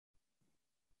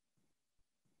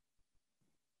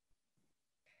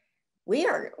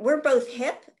we're both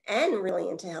hip and really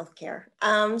into healthcare.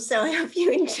 So I hope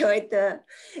you enjoyed the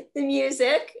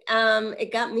music.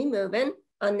 It got me moving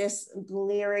on this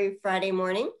bleary Friday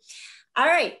morning. All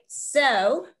right,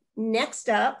 so next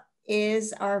up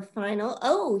is our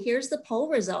final, here's the poll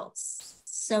results.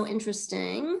 So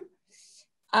interesting.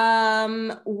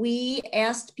 We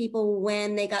asked people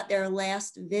when they got their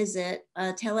last visit,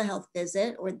 telehealth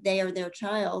visit, or they or their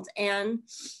child, and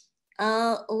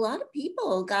a lot of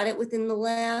people got it within the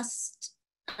last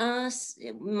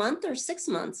month or 6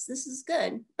 months. This is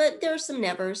good, but there are some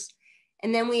nevers.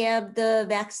 And then we have the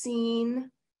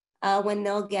vaccine, when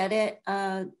they'll get it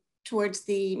towards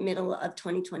the middle of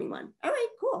 2021. All right,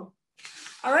 cool.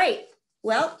 All right,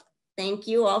 well, thank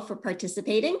you all for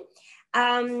participating.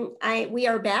 We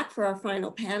are back for our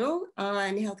final panel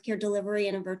on healthcare delivery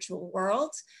in a virtual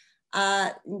world.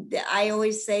 I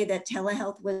always say that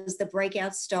telehealth was the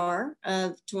breakout star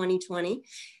of 2020,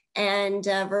 and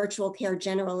virtual care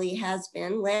generally has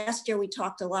been. Last year we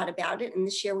talked a lot about it, and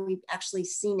this year we've actually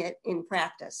seen it in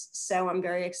practice. So I'm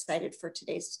very excited for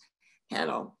today's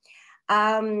panel.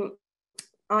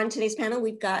 On today's panel,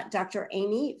 we've got Dr.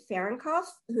 Amy Fahrenkopf,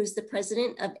 who's the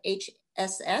president of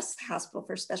HSS, Hospital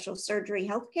for Special Surgery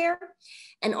Healthcare,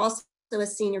 and also a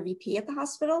senior VP at the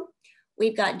hospital.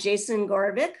 We've got Jason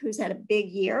Gorevic, who's had a big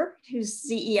year, who's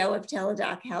CEO of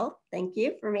Teladoc Health. Thank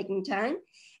you for making time.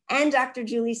 And Dr.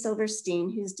 Julie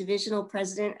Silverstein, who's Divisional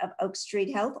President of Oak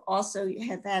Street Health, also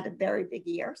has had a very big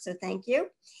year, so thank you.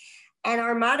 And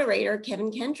our moderator, Kevin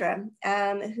Kendra,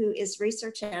 who is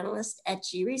research analyst at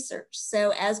G Research.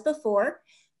 So as before,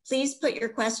 please put your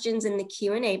questions in the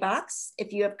Q&A box.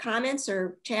 If you have comments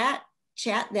or chat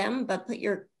them, but put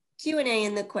your Q&A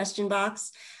in the question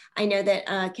box. I know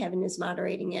that Kevin is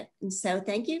moderating it. And so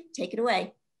thank you, take it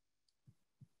away.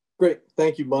 Great,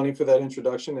 thank you, Bonnie, for that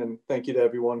introduction. And thank you to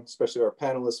everyone, especially our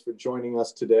panelists, for joining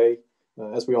us today.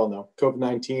 As we all know,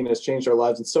 COVID-19 has changed our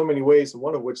lives in so many ways, and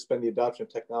one of which has been the adoption of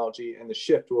technology and the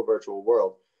shift to a virtual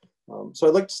world. So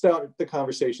I'd like to start the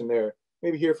conversation there,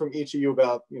 maybe hear from each of you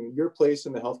about your place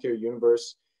in the healthcare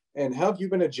universe, and how have you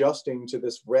been adjusting to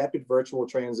this rapid virtual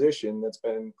transition that's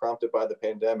been prompted by the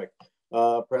pandemic?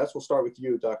 Perhaps we'll start with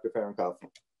you, Dr. Fahrenkopf.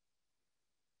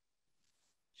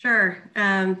 Sure,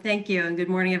 thank you, and good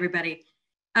morning, everybody.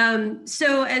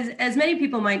 So as many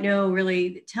people might know,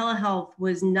 really, telehealth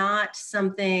was not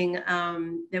something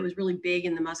that was really big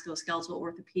in the musculoskeletal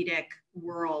orthopedic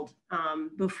world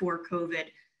before COVID.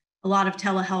 A lot of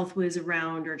telehealth was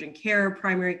around urgent care,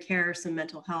 primary care, some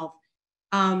mental health.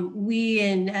 We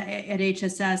at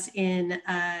HSS in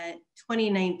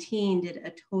 2019 did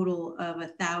a total of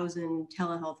 1,000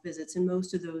 telehealth visits, and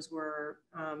most of those were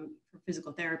for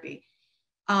physical therapy.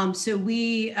 So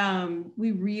we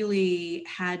really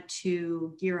had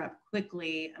to gear up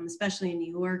quickly, especially in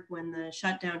New York when the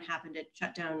shutdown happened. It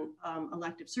shut down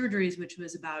elective surgeries, which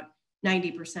was about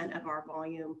 90% of our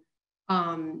volume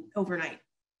overnight.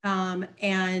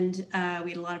 And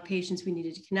we had a lot of patients we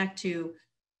needed to connect to.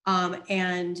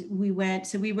 And we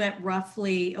went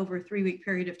roughly over a 3-week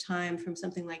period of time from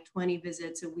something like 20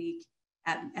 visits a week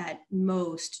at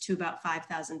most to about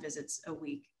 5,000 visits a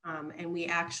week. And we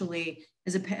actually,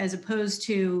 as opposed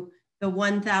to the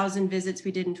 1,000 visits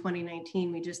we did in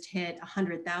 2019, we just hit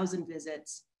 100,000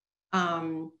 visits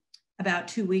about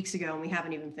 2 weeks ago, and we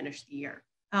haven't even finished the year.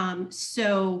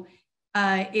 So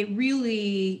it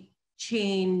really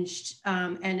changed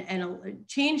and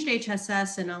changed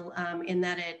HSS in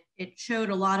that it showed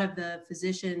a lot of the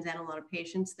physicians and a lot of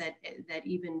patients that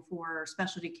even for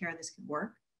specialty care, this could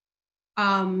work.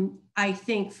 I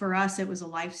think for us, it was a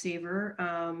lifesaver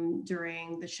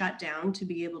during the shutdown to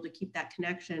be able to keep that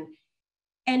connection.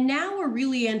 And now we're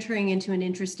really entering into an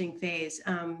interesting phase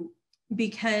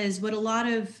because what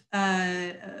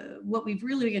we've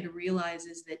really begun to realize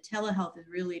is that telehealth is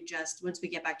really just, once we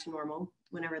get back to normal,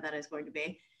 whenever that is going to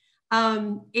be,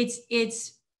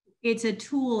 it's a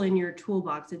tool in your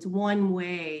toolbox. It's one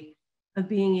way of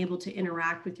being able to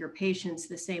interact with your patients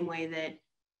the same way that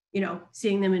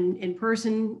seeing them in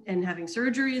person and having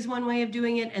surgery is one way of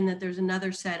doing it, and that there's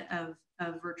another set of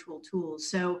virtual tools.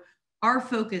 So our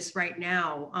focus right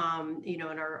now, and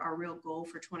our real goal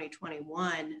for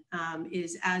 2021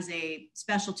 is, as a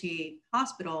specialty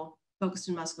hospital focused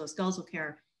in musculoskeletal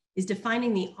care, is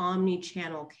defining the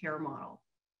omni-channel care model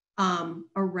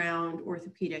around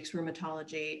orthopedics,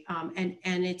 rheumatology,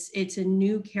 and it's a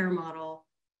new care model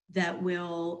that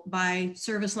will, by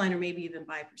service line or maybe even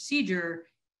by procedure,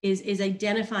 is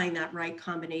identifying that right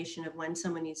combination of when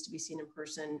someone needs to be seen in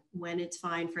person, when it's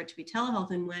fine for it to be telehealth,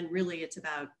 and when really it's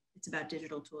about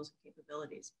digital tools and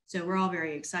capabilities. So we're all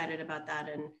very excited about that,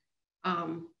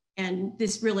 and And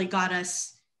this really got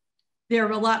us there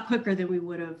a lot quicker than we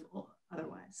would have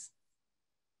otherwise.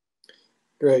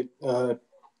 Great.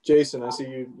 Jason, I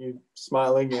see you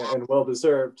smiling and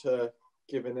well-deserved,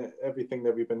 given everything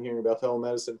that we've been hearing about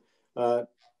telemedicine.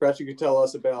 Perhaps you could tell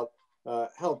us about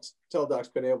how Teladoc's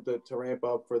been able to ramp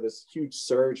up for this huge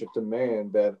surge of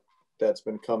demand that's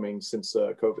been coming since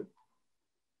COVID.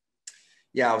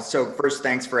 Yeah. So first,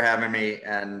 thanks for having me,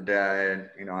 and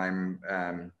I'm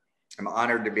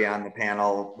honored to be on the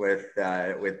panel with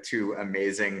two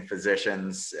amazing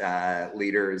physicians,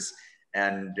 leaders,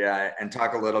 and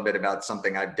talk a little bit about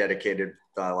something I've dedicated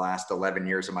the last 11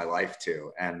 years of my life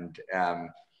to. And I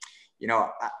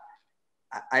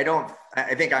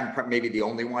think I'm maybe the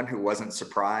only one who wasn't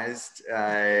surprised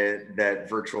that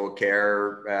virtual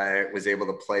care was able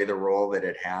to play the role that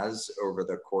it has over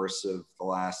the course of the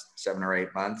last 7 or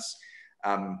 8 months.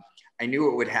 I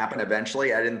knew it would happen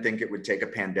eventually. I didn't think it would take a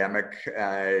pandemic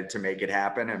to make it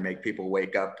happen and make people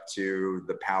wake up to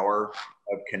the power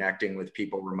of connecting with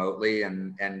people remotely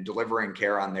and delivering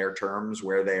care on their terms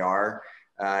where they are,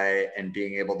 and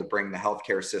being able to bring the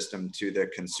healthcare system to the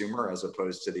consumer as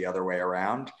opposed to the other way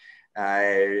around.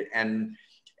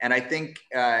 And I think,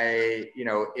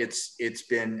 it's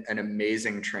been an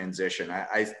amazing transition.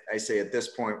 I say at this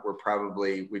point,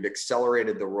 we've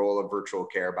accelerated the role of virtual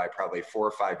care by probably 4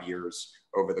 or 5 years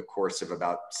over the course of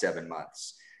about 7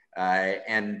 months.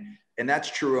 And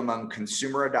that's true among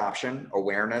consumer adoption,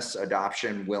 awareness,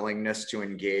 adoption, willingness to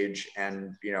engage,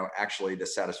 and, actually the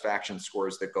satisfaction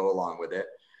scores that go along with it.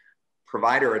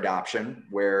 Provider adoption,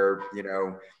 where,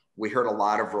 we heard a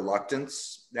lot of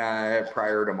reluctance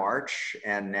prior to March,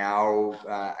 and now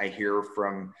I hear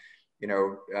from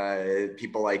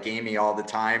people like Amy all the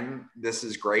time, this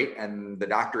is great, and the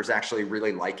doctors actually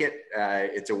really like it.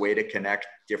 It's a way to connect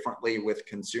differently with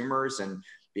consumers and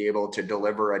be able to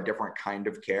deliver a different kind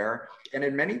of care, and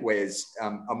in many ways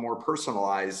a more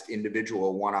personalized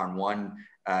individual one-on-one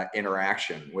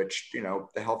interaction, which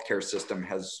the healthcare system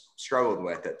has struggled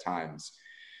with at times.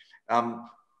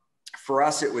 For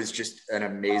us, it was just an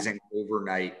amazing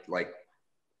overnight,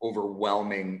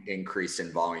 overwhelming increase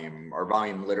in volume. Our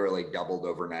volume literally doubled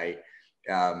overnight.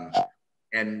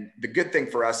 And the good thing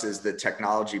for us is the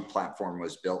technology platform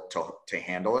was built to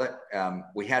handle it.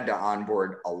 We had to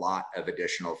onboard a lot of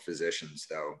additional physicians,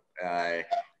 though.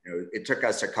 It took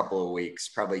us a couple of weeks,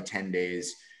 probably 10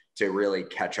 days, to really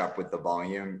catch up with the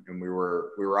volume. And we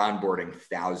were onboarding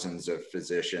thousands of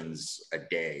physicians a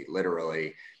day,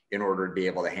 literally, in order to be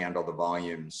able to handle the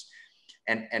volumes.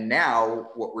 And now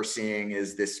what we're seeing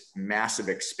is this massive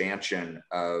expansion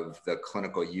of the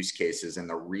clinical use cases and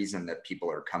the reason that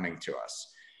people are coming to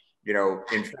us.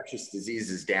 Infectious disease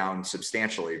is down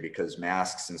substantially because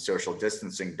masks and social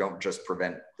distancing don't just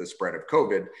prevent the spread of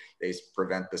COVID, they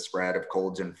prevent the spread of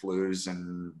colds and flus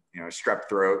and strep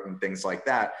throat and things like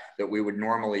that we would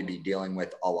normally be dealing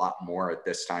with a lot more at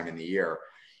this time in the year.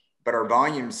 But our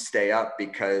volumes stay up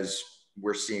because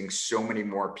we're seeing so many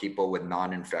more people with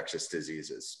non-infectious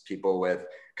diseases, people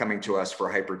coming to us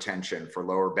for hypertension, for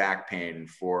lower back pain,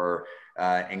 for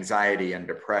anxiety and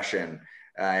depression.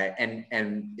 And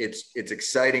it's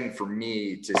exciting for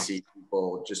me to see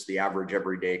people, just the average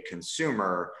everyday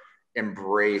consumer,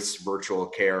 embrace virtual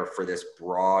care for this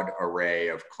broad array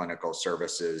of clinical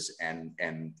services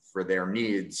and for their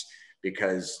needs,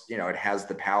 because it has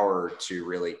the power to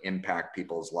really impact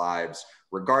people's lives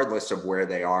regardless of where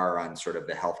they are on sort of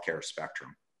the healthcare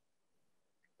spectrum.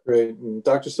 Great. And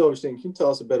Dr. Silverstein, can you tell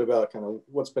us a bit about kind of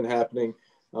what's been happening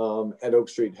at Oak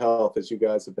Street Health as you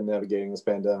guys have been navigating this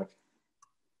pandemic?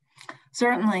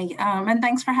 Certainly, and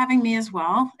thanks for having me as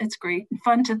well. It's great,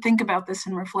 fun to think about this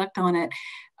and reflect on it.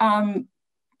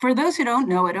 For those who don't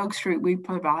know, at Oak Street, we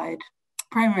provide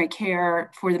primary care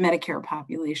for the Medicare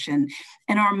population.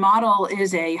 And our model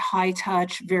is a high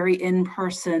touch, very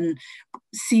in-person,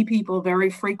 see people very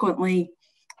frequently,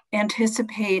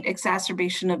 anticipate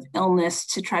exacerbation of illness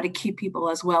to try to keep people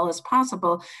as well as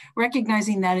possible,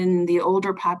 recognizing that in the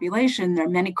older population, there are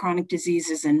many chronic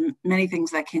diseases and many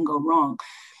things that can go wrong.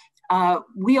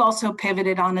 We also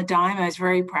pivoted on a dime. I was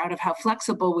very proud of how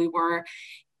flexible we were,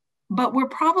 but we're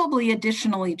probably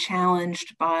additionally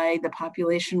challenged by the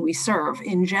population we serve.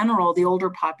 In general, the older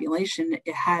population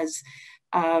has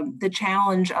the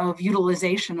challenge of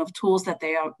utilization of tools that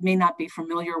they may not be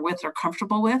familiar with or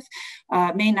comfortable with,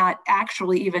 may not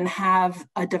actually even have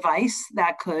a device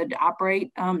that could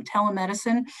operate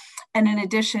telemedicine. And in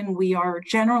addition, we are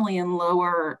generally in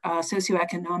lower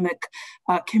socioeconomic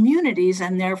communities,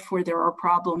 and therefore there are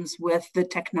problems with the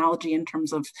technology in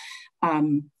terms of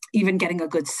even getting a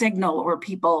good signal or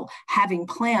people having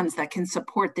plans that can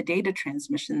support the data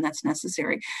transmission that's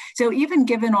necessary. So even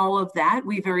given all of that,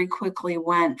 we very quickly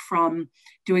went from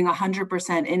doing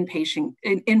 100%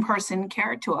 in-person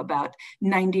care to about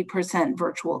 90%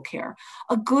 virtual care.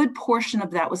 A good portion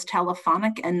of that was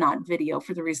telephonic and not video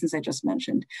for the reasons I just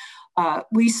mentioned.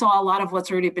 We saw a lot of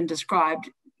what's already been described,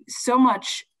 so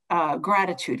much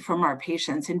gratitude from our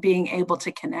patients in being able to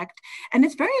connect. And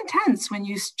it's very intense when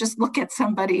you just look at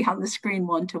somebody on the screen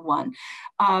one-to-one.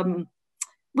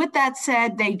 With that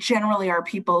said, they generally are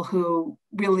people who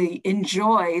really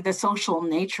enjoy the social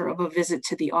nature of a visit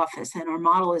to the office. And our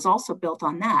model is also built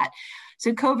on that.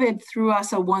 So COVID threw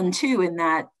us a 1-2 in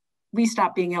that we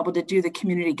stopped being able to do the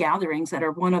community gatherings that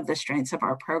are one of the strengths of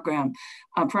our program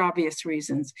for obvious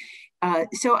reasons.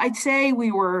 So I'd say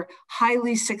we were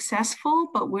highly successful,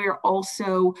 but we're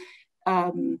also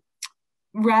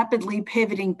rapidly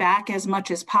pivoting back as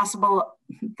much as possible,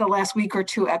 the last week or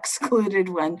two excluded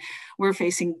when we're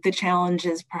facing the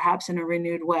challenges perhaps in a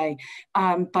renewed way.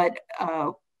 But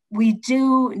we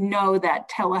do know that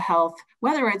telehealth,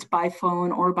 whether it's by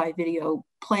phone or by video,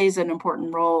 plays an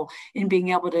important role in being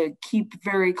able to keep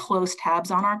very close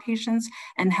tabs on our patients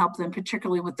and help them,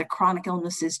 particularly with the chronic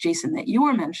illnesses, Jason, that you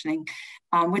were mentioning,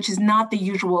 which is not the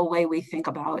usual way we think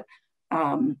about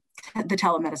the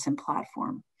telemedicine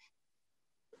platform.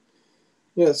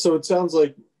 Yeah, so it sounds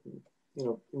like,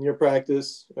 in your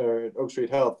practice or at Oak Street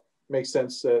Health, makes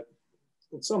sense that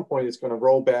at some point it's going to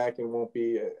roll back and won't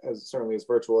be as certainly as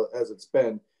virtual as it's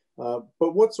been. But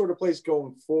what sort of place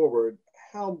going forward?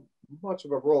 How much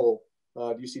of a role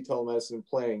do you see telemedicine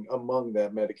playing among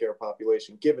that Medicare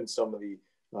population, given some of the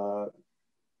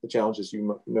challenges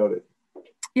you noted?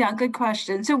 Yeah, good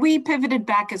question. So we pivoted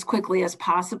back as quickly as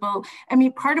possible. I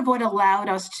mean, part of what allowed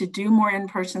us to do more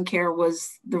in-person care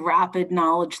was the rapid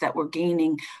knowledge that we're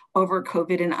gaining over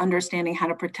COVID and understanding how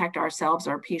to protect ourselves,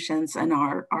 our patients, and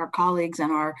our colleagues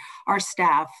and our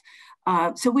staff.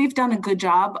 So we've done a good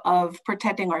job of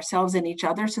protecting ourselves and each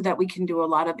other so that we can do a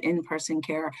lot of in-person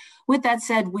care. With that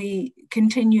said, we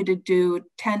continue to do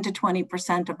 10 to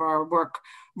 20% of our work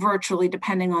virtually,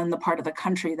 depending on the part of the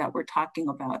country that we're talking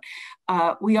about.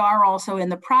 We are also in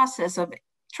the process of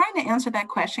trying to answer that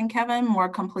question, Kevin, more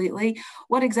completely.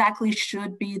 What exactly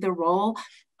should be the role?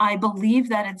 I believe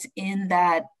that it's in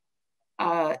that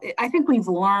I think we've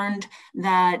learned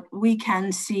that we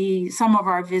can see some of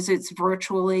our visits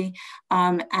virtually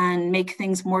and make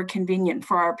things more convenient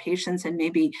for our patients and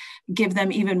maybe give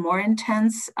them even more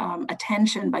intense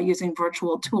attention by using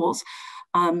virtual tools.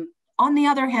 On the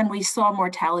other hand, we saw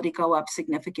mortality go up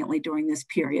significantly during this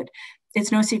period.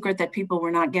 It's no secret that people were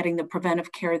not getting the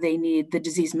preventive care they need, the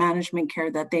disease management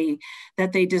care that they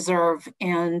deserve,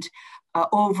 and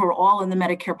overall in the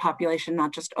Medicare population,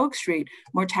 not just Oak Street,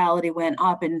 mortality went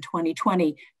up in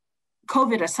 2020,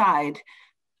 COVID aside,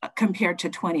 compared to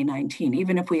 2019,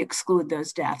 even if we exclude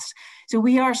those deaths. So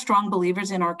we are strong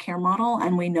believers in our care model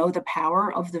and we know the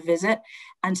power of the visit.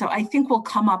 And so I think we'll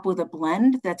come up with a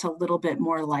blend that's a little bit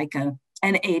more like an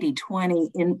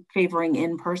 80-20 in favoring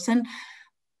in-person.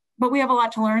 But we have a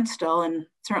lot to learn still. And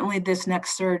certainly this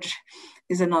next surge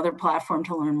is another platform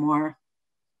to learn more.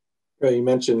 You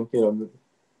mentioned,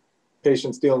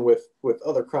 patients dealing with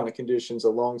other chronic conditions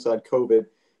alongside COVID.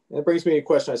 And it brings me to a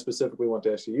question I specifically want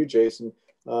to ask you, Jason,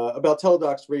 about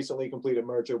Teladoc's recently completed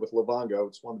merger with Livongo.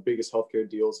 It's one of the biggest healthcare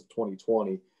deals of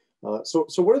 2020. So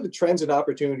what are the trends and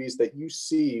opportunities that you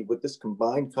see with this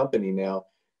combined company now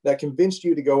that convinced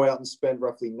you to go out and spend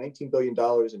roughly $19 billion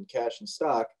in cash and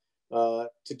stock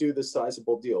to do this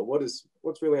sizable deal? What's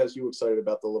really has you excited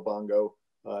about the Livongo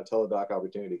Teladoc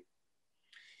opportunity?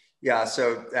 Yeah,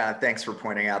 so thanks for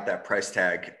pointing out that price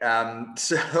tag.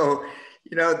 As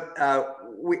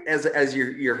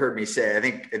you heard me say, I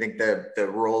think the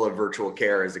role of virtual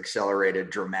care has accelerated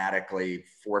dramatically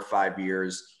 4 or 5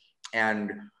 years,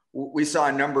 and we saw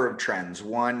a number of trends.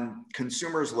 One,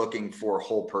 consumers looking for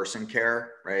whole person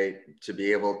care, right? To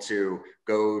be able to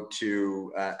go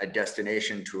to a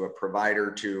destination, to a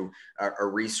provider, to a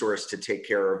resource to take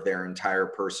care of their entire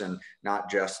person,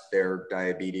 not just their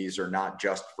diabetes or not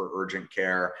just for urgent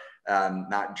care,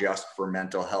 not just for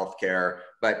mental health care,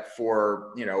 but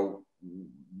for,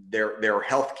 their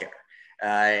health care.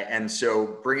 And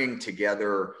so bringing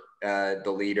together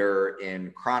the leader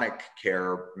in chronic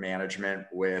care management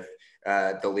with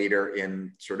the leader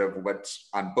in sort of what's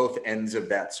on both ends of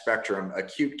that spectrum,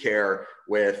 acute care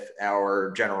with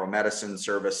our general medicine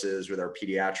services, with our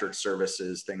pediatric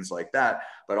services, things like that,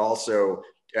 but also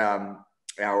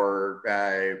our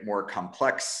more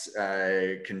complex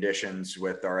conditions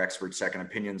with our expert second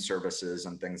opinion services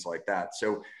and things like that.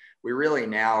 So we really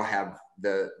now have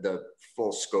the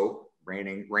full scope,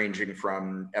 ranging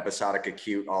from episodic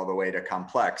acute all the way to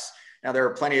complex. Now, there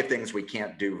are plenty of things we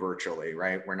can't do virtually,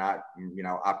 right? We're not,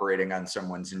 operating on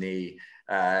someone's knee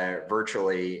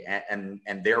virtually, and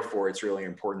therefore it's really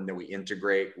important that we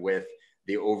integrate with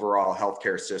the overall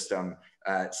healthcare system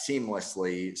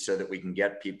seamlessly so that we can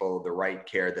get people the right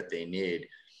care that they need.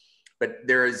 But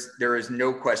there is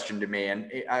no question to me,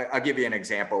 and I'll give you an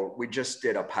example. We just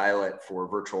did a pilot for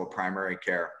virtual primary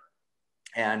care,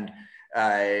 and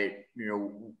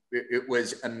it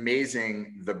was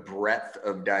amazing the breadth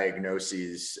of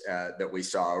diagnoses that we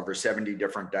saw, over 70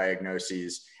 different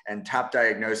diagnoses, and top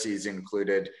diagnoses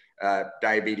included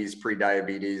diabetes,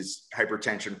 pre-diabetes,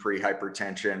 hypertension,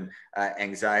 pre-hypertension,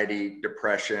 anxiety,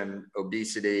 depression,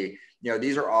 obesity.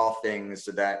 These are all things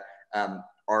that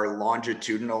are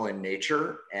longitudinal in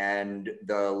nature, and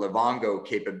the Livongo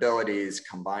capabilities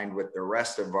combined with the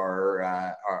rest of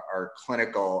our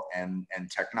clinical and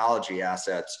technology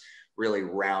assets really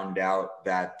round out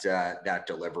that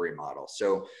delivery model.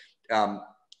 So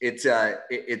it's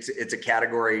a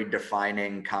category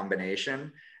defining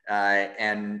combination,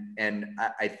 and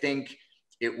I think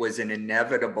it was an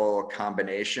inevitable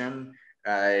combination.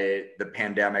 The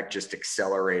pandemic just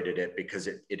accelerated it because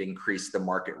it increased the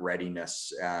market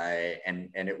readiness, and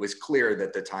it was clear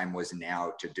that the time was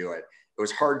now to do it. It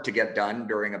was hard to get done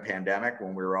during a pandemic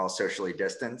when we were all socially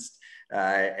distanced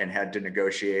and had to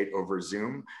negotiate over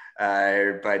Zoom,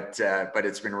 but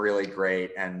it's been really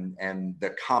great, and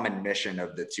the common mission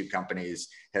of the two companies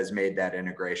has made that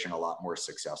integration a lot more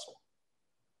successful.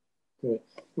 Great.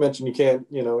 You mentioned you can't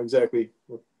exactly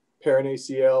repair an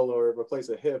ACL or replace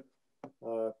a hip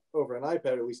over an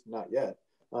iPad, at least not yet.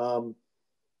 Want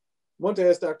to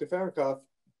ask Dr. Fahrenkopf,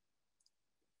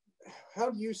 how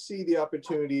do you see the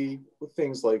opportunity with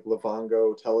things like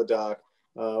Livongo, Teladoc,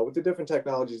 with the different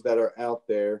technologies that are out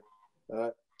there,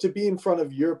 to be in front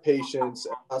of your patients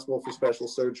at hospital for special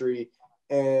surgery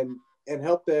and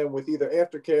help them with either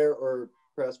aftercare or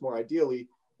perhaps more ideally,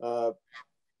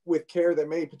 with care that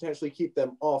may potentially keep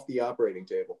them off the operating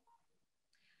table?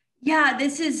 Yeah,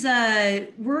 this is,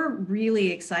 we're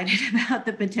really excited about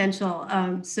the potential.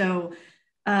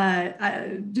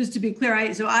 Just to be clear,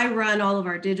 I run all of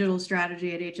our digital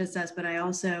strategy at HSS, but I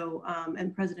also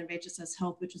am president of HSS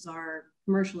Health, which is our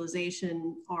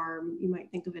commercialization arm. You might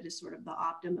think of it as sort of the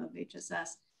Optum of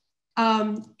HSS.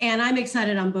 And I'm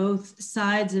excited on both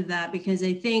sides of that because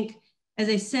I think, as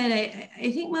I said,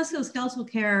 I think musculoskeletal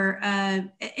care,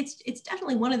 it's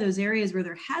definitely one of those areas where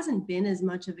there hasn't been as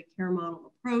much of a care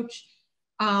model approach.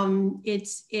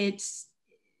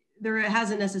 There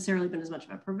hasn't necessarily been as much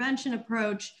of a prevention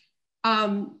approach.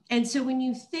 And so when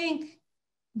you think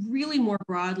really more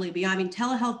broadly, beyond,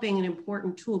 telehealth being an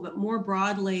important tool, but more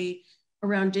broadly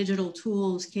around digital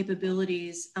tools,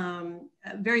 capabilities,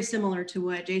 very similar to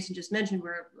what Jason just mentioned,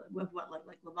 where what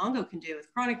like Livongo can do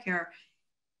with chronic care.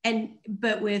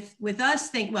 But with us,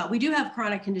 we do have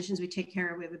chronic conditions we take care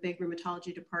of. We have a big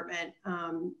rheumatology department,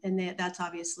 and that's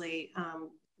obviously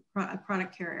a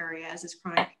chronic care area, as is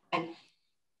chronic pain.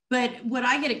 But what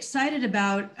I get excited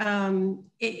about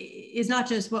is not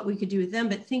just what we could do with them,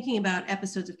 but thinking about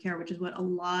episodes of care, which is what a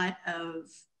lot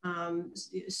of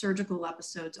surgical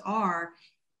episodes are,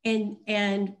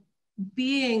 and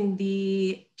being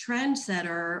the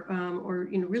trendsetter, or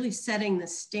really setting the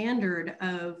standard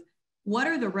of what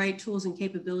are the right tools and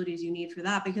capabilities you need for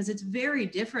that, because it's very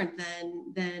different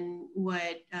than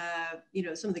what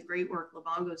some of the great work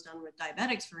Livongo's done with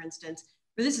diabetics, for instance.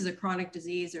 For this is a chronic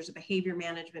disease, there's a behavior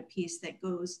management piece that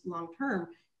goes long term.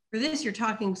 For this, you're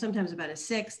talking sometimes about a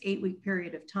 6-8 week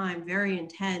period of time, very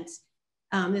intense.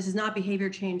 This is not behavior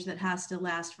change that has to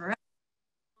last forever.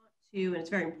 And it's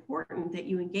very important that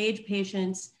you engage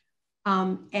patients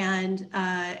and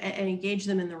engage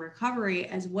them in the recovery,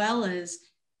 as well as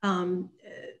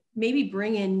maybe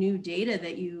bring in new data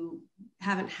that you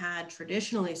haven't had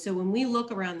traditionally. So when we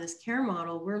look around this care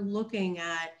model, we're looking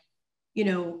at,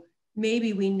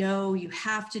 maybe we know you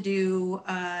have to do,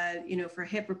 for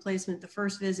hip replacement, the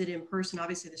first visit in person.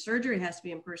 Obviously the surgery has to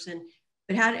be in person,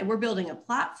 but we're building a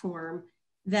platform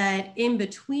that in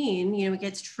between, it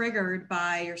gets triggered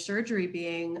by your surgery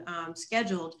being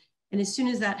scheduled. And as soon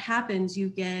as that happens, you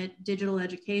get digital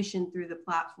education through the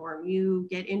platform. You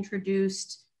get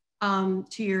introduced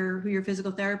to who your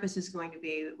physical therapist is going to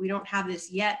be. We don't have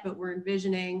this yet, but we're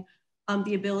envisioning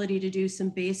the ability to do some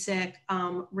basic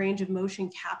range of motion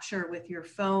capture with your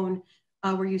phone,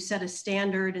 where you set a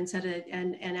standard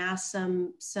and ask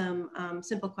some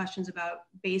simple questions about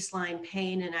baseline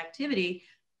pain and activity.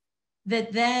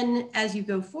 that then as you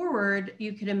go forward,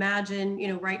 you could imagine, you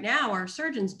know, right now our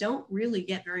surgeons don't really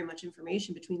get very much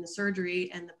information between the surgery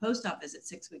and the post-op visit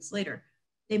 6 weeks later.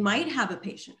 They might have a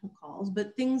patient who calls,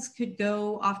 but things could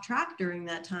go off track during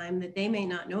that time that they may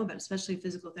not know about, especially if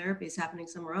physical therapy is happening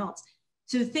somewhere else.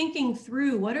 So thinking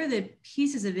through what are the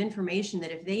pieces of information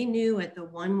that if they knew at the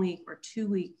 1 week or 2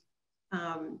 week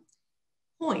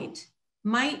point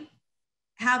might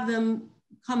have them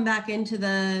come back into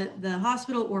the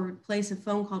hospital or place a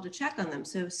phone call to check on them.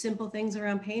 So simple things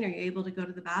around pain. Are you able to go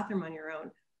to the bathroom on your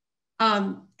own?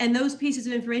 And those pieces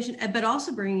of information, but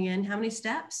also bringing in how many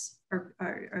steps are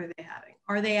they having?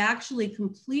 Are they actually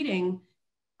completing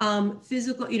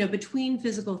physical, you know, between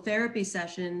physical therapy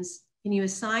sessions? Can you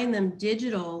assign them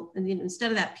digital, and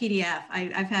instead of that PDF?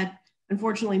 I've had,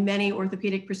 unfortunately, many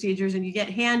orthopedic procedures, and you get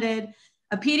handed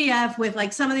a PDF with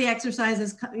like some of the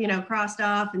exercises, you know, crossed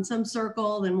off and some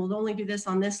circled, and we'll only do this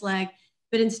on this leg.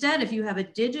 But instead, if you have a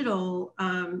digital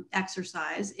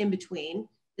exercise in between,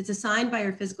 it's assigned by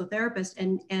your physical therapist,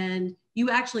 and you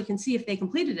actually can see if they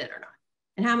completed it or not,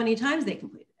 and how many times they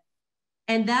completed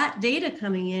it. And that data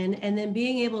coming in, and then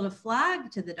being able to flag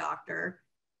to the doctor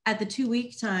at the 2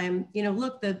 week time, you know,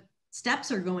 look, the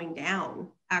steps are going down,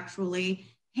 actually.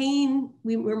 Pain,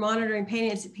 we're monitoring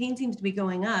pain, pain seems to be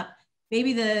going up.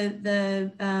 Maybe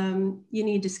you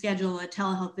need to schedule a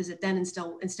telehealth visit then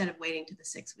instead of waiting to the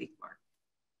 6 week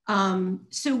mark.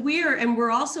 So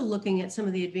we're also looking at some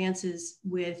of the advances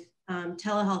with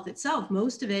telehealth itself.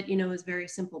 Most of it, you know, is very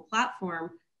simple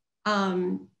platform.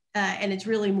 And it's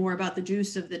really more about the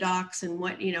juice of the docs and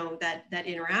what, you know, that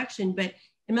interaction. But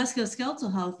in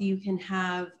musculoskeletal health, you can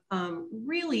have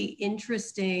really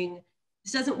interesting,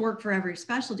 this doesn't work for every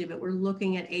specialty, but we're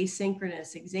looking at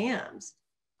asynchronous exams,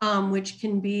 which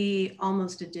can be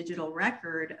almost a digital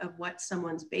record of what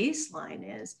someone's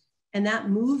baseline is. And that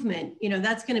movement, you know,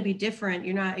 that's going to be different.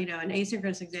 You're not, you know, an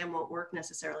asynchronous exam won't work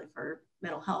necessarily for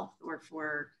mental health or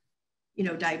for, you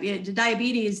know,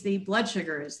 diabetes, the blood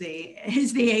sugar is the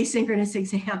asynchronous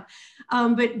exam.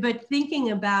 But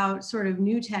thinking about sort of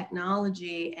new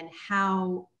technology and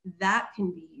how that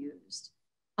can be used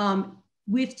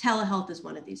with telehealth as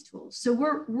one of these tools. So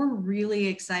we're really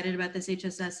excited about this.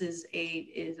 HSS is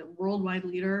a worldwide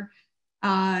leader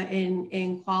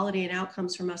in quality and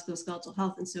outcomes for musculoskeletal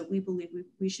health. And so we believe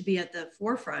we should be at the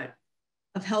forefront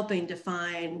of helping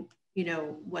define, you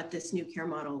know, what this new care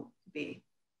model could be.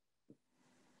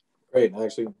 Great.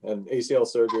 Actually, an ACL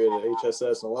surgery at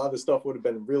HSS, and a lot of this stuff would have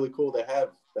been really cool to have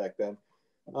back then.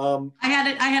 I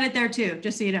had it there too,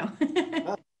 just so you know.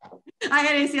 I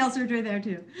had ACL surgery there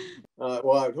too.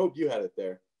 Well, I would hope you had it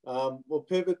there. We'll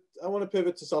pivot. I want to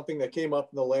pivot to something that came up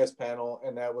in the last panel,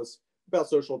 and that was about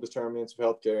social determinants of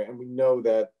healthcare. And we know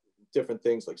that different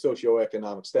things like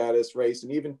socioeconomic status, race,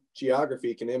 and even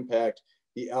geography can impact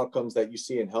the outcomes that you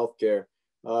see in healthcare.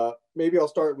 Maybe I'll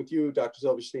start with you, Dr.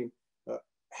 Silverstein.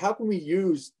 How can we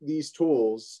use these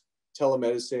tools,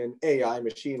 telemedicine, AI,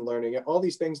 machine learning, all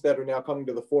these things that are now coming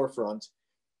to the forefront,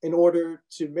 in order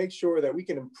to make sure that we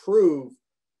can improve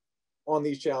on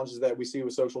these challenges that we see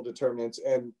with social determinants,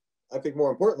 and I think more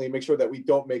importantly, make sure that we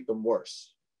don't make them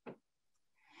worse?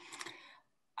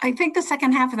 I think the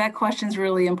second half of that question is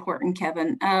really important,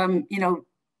 Kevin. You know,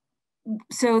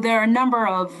 so there are a number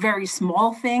of very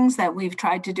small things that we've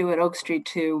tried to do at Oak Street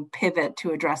to pivot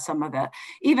to address some of it,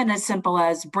 even as simple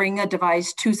as bring a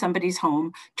device to somebody's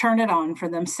home, turn it on for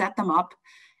them, set them up,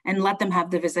 and let them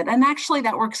have the visit. And actually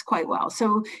that works quite well.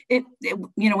 So you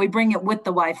know, we bring it with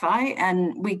the Wi-Fi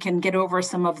and we can get over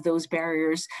some of those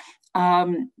barriers.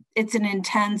 It's an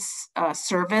intense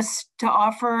service to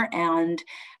offer, and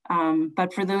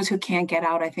but for those who can't get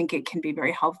out, I think it can be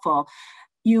very helpful.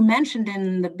 You mentioned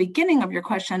in the beginning of your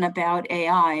question about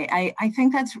AI. I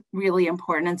think that's really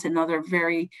important. It's another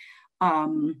very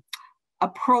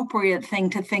appropriate thing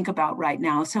to think about right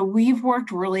now. So we've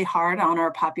worked really hard on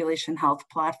our population health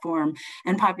platform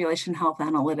and population health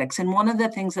analytics. And one of the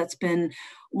things that's been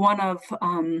one of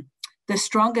the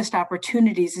strongest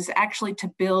opportunities is actually to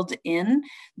build in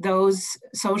those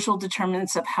social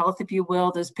determinants of health, if you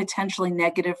will, those potentially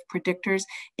negative predictors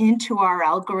into our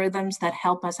algorithms that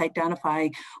help us identify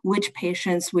which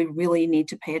patients we really need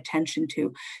to pay attention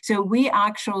to. So we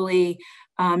actually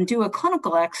do a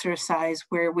clinical exercise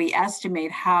where we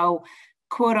estimate how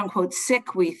quote unquote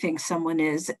sick we think someone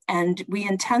is, and we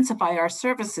intensify our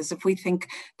services if we think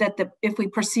that if we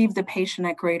perceive the patient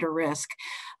at greater risk.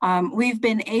 We've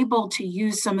been able to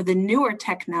use some of the newer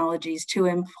technologies to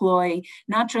employ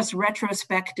not just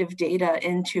retrospective data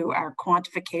into our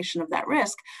quantification of that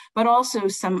risk, but also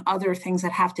some other things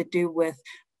that have to do with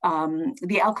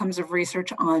the outcomes of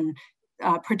research on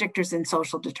predictors and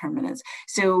social determinants.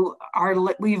 So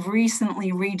we've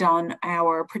recently redone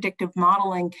our predictive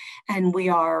modeling, and we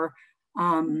are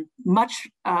much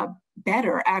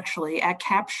better actually at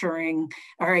capturing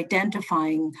or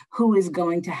identifying who is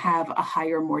going to have a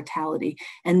higher mortality.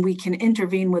 And we can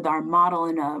intervene with our model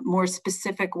in a more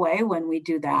specific way when we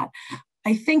do that.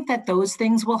 I think that those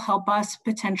things will help us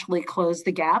potentially close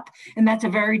the gap. And that's a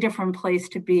very different place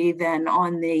to be than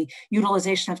on the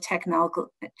utilization of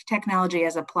technology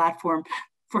as a platform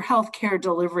for healthcare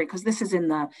delivery, because this is in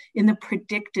the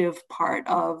predictive part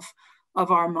of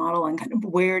our model and kind of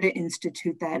where to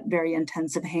institute that very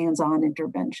intensive hands-on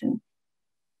intervention.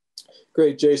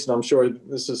 Great, Jason. I'm sure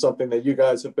this is something that you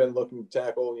guys have been looking to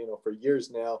tackle, for years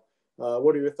now.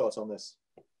 What are your thoughts on this?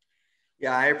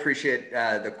 Yeah, I appreciate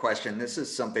the question. This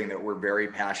is something that we're very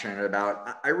passionate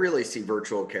about. I really see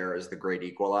virtual care as the great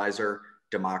equalizer,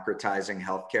 democratizing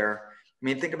healthcare. I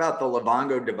mean, think about the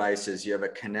Livongo devices. You have a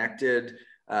connected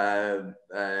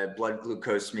blood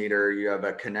glucose meter, you have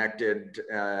a connected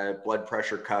blood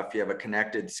pressure cuff, you have a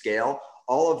connected scale.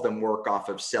 All of them work off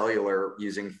of cellular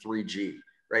using 3G,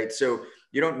 right? So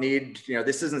you don't need,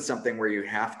 this isn't something where you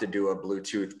have to do a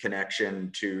Bluetooth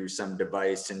connection to some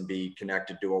device and be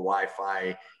connected to a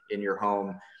Wi-Fi in your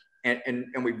home. And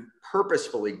we've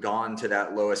purposefully gone to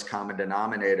that lowest common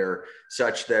denominator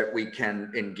such that we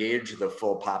can engage the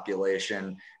full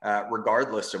population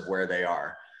regardless of where they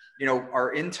are.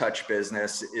 Our InTouch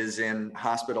business is in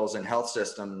hospitals and health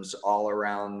systems all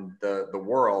around the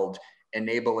world,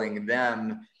 enabling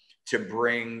them to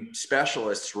bring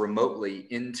specialists remotely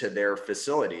into their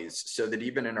facilities so that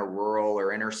even in a rural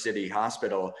or inner city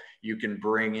hospital, you can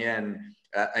bring in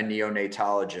a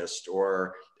neonatologist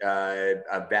or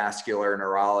a vascular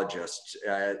neurologist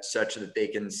such that they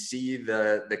can see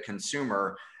the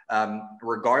consumer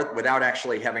without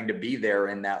actually having to be there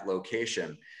in that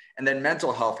location. And then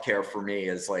mental health care for me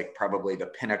is like probably the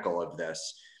pinnacle of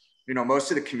this.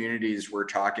 Most of the communities we're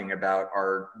talking about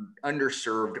are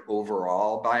underserved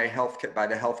overall by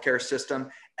the healthcare system,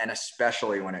 and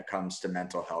especially when it comes to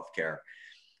mental health care.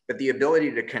 But the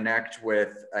ability to connect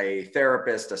with a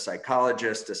therapist, a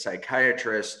psychologist, a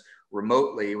psychiatrist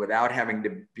remotely without having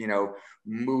to,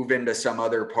 move into some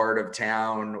other part of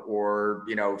town or,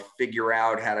 figure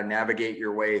out how to navigate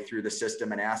your way through the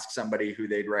system and ask somebody who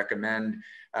they'd recommend,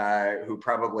 who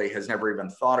probably has never even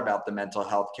thought about the mental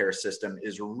health care system,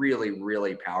 is really,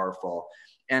 really powerful.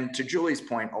 And to Julie's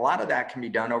point, a lot of that can be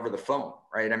done over the phone,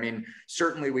 right? I mean,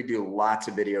 certainly we do lots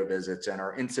of video visits, and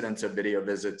our incidence of video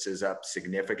visits is up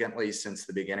significantly since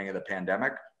the beginning of the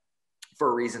pandemic,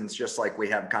 for reasons just like we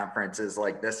have conferences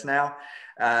like this now.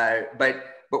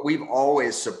 But we've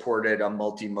always supported a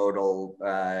multimodal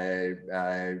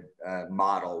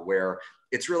model where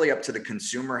it's really up to the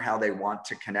consumer how they want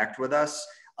to connect with us,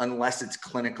 unless it's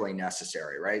clinically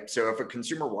necessary, right? So if a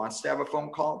consumer wants to have a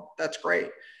phone call, that's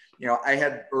great. I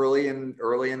had early in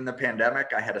the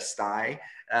pandemic, I had a sty.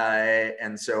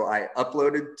 And so I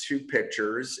uploaded 2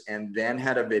 pictures and then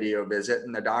had a video visit,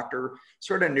 and the doctor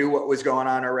sort of knew what was going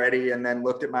on already and then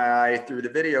looked at my eye through the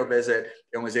video visit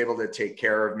and was able to take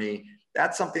care of me.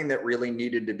 That's something that really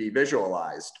needed to be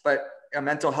visualized. But a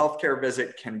mental health care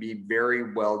visit can be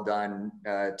very well done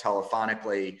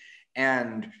telephonically.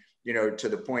 And to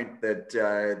the point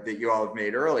that you all have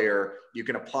made earlier, you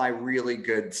can apply really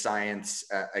good science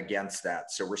against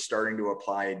that. So we're starting to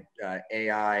apply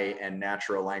AI and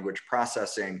natural language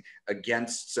processing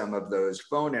against some of those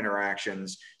phone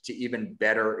interactions to even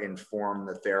better inform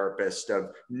the therapist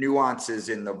of nuances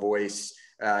in the voice,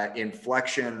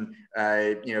 inflection,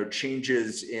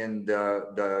 changes in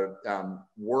the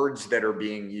words that are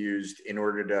being used in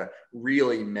order to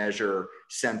really measure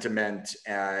sentiment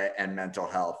and mental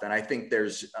health. And I think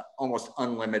there's almost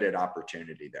unlimited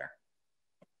opportunity there.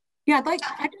 Yeah,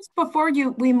 I just before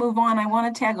we move on, I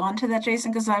want to tag on to that,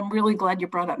 Jason, because I'm really glad you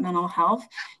brought up mental health.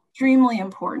 Extremely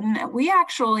important. We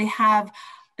actually have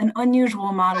an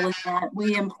unusual model in that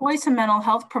we employ some mental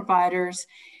health providers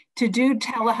to do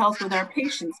telehealth with our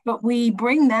patients, but we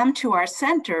bring them to our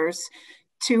centers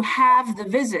to have the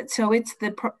visit. So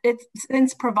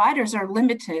since providers are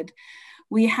limited,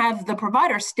 we have the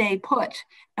provider stay put,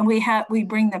 and we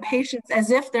bring the patients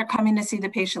as if they're coming to see the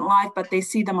patient live, but they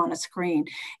see them on a screen.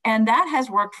 And that has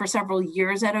worked for several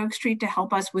years at Oak Street to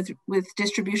help us with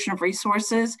distribution of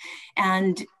resources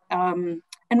and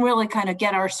really kind of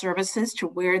get our services to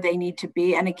where they need to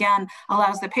be. And again,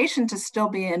 allows the patient to still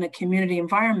be in a community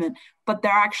environment, but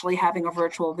they're actually having a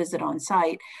virtual visit on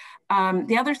site.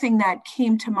 The other thing that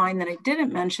came to mind that I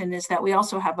didn't mention is that we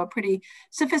also have a pretty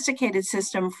sophisticated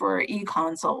system for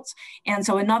e-consults. And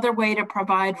so another way to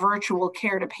provide virtual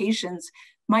care to patients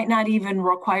might not even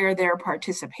require their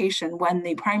participation when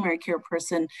the primary care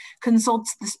person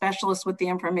consults the specialist with the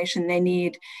information they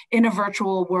need in a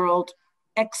virtual world,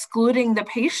 excluding the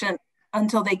patient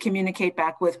until they communicate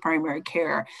back with primary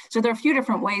care. So there are a few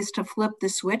different ways to flip the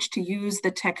switch to use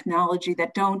the technology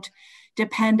that don't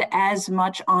depend as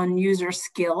much on user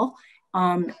skill.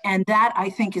 And that, I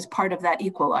think, is part of that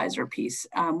equalizer piece,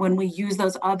 when we use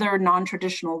those other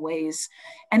non-traditional ways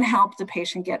and help the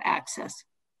patient get access.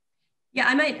 Yeah,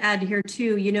 I might add here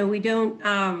too, we don't,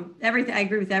 everything, I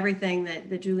agree with everything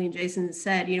that Julie and Jason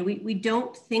said. We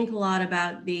don't think a lot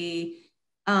about the,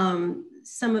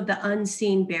 some of the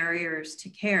unseen barriers to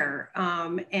care,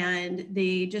 and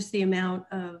just the amount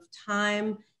of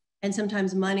time and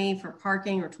sometimes money for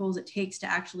parking or tools it takes to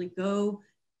actually go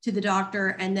to the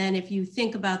doctor. And then if you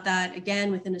think about that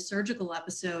again within a surgical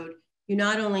episode, you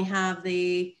not only have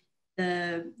the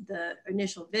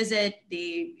initial visit,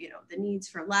 the needs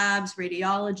for labs,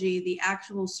 radiology, the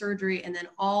actual surgery, and then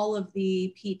all of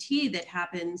the PT that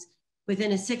happens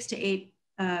within a 6 to 8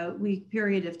 week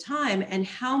period of time, and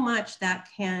how much that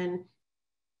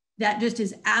just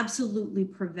is absolutely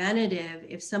preventative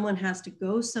if someone has to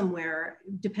go somewhere,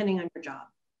 depending on your job.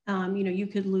 You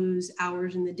could lose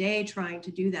hours in the day trying to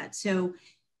do that. So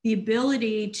the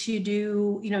ability to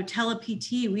do,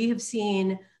 tele-PT, we have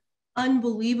seen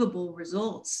unbelievable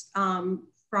results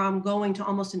from going to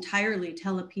almost entirely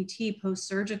tele-PT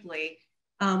post-surgically.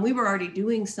 We were already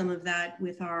doing some of that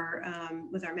with our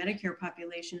Medicare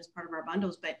population as part of our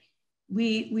bundles, but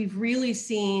we've really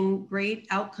seen great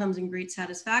outcomes and great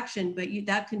satisfaction, but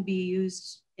that can be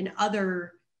used in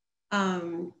other,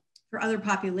 for other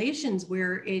populations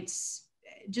where it's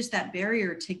just that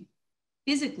barrier to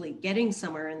physically getting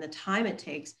somewhere and the time it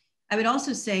takes. I would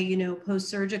also say,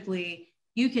 post-surgically,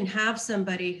 you can have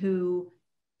somebody who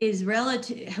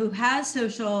has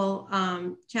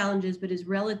social challenges, but is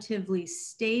relatively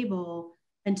stable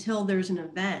until there's an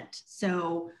event.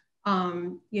 So,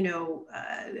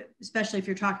 especially if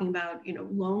you're talking about,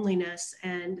 loneliness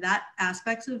and that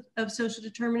aspects of social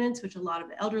determinants, which a lot of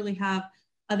the elderly have,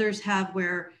 others have,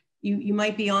 where you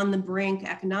might be on the brink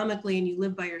economically and you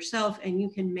live by yourself and you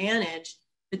can manage,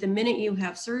 but the minute you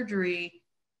have surgery,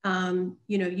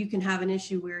 you can have an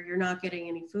issue where you're not getting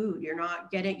any food,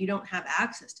 you don't have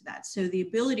access to that. So the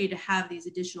ability to have these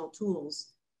additional tools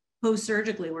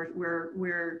post-surgically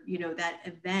where that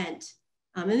event,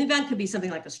 and the event could be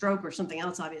something like a stroke or something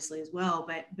else, obviously, as well,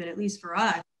 but at least for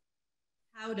us,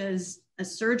 how does a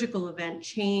surgical event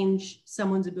change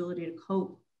someone's ability to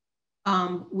cope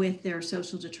with their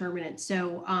social determinants?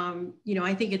 So,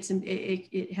 I think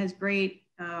it has great,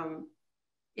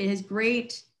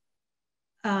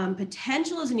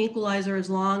 potential as an equalizer, as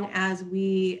long as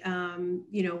we,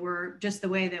 we're just the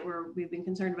way that we've been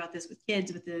concerned about this with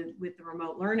kids, with the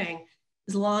remote learning,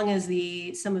 as long as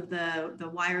some of the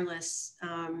wireless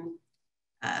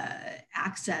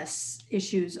access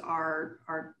issues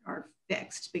are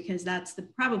fixed, because that's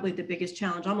probably the biggest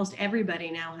challenge. Almost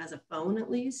everybody now has a phone, at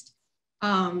least,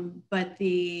 but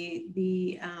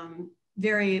the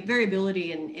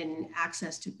variability in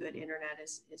access to good internet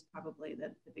is probably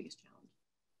the biggest challenge.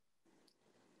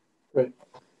 Right.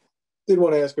 Did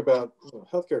want to ask about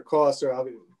healthcare costs.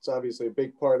 It's obviously a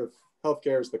big part of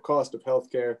healthcare is the cost of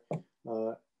healthcare,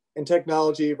 and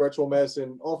technology, virtual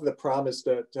medicine, offer the promise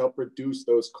to help reduce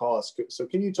those costs. So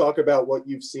can you talk about what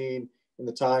you've seen in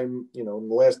the time, in the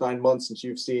last 9 months since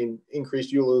you've seen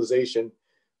increased utilization?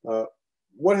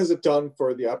 What has it done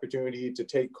for the opportunity to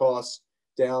take costs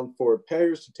down for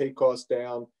payers, to take costs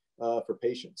down for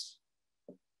patients?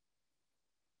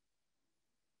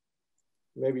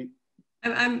 Maybe.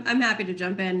 I'm happy to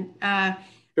jump in.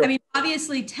 Sure. I mean,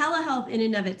 obviously, telehealth in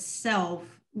and of itself,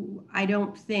 I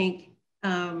don't think,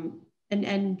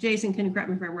 and Jason can correct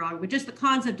me if I'm wrong, but just the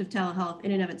concept of telehealth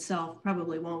in and of itself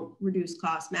probably won't reduce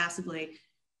costs massively.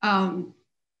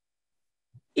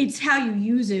 It's how you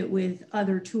use it with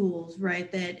other tools, right?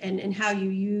 And how you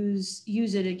use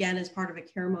it again as part of a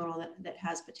care model that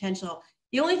has potential.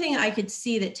 The only thing I could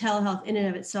see that telehealth in and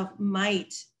of itself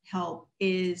might help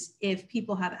is if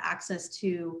people have access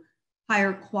to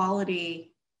higher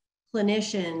quality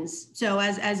clinicians. So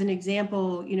as an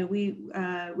example, we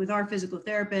with our physical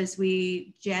therapists,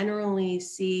 we generally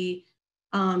see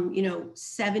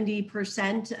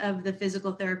 70% of the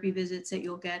physical therapy visits that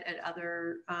you'll get at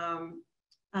other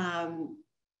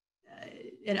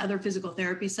physical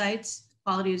therapy sites.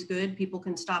 Quality is good. People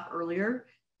can stop earlier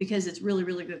because it's really,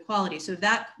 really good quality. So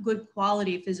that good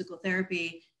quality physical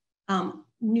therapy,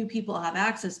 new people have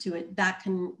access to it. That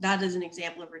is an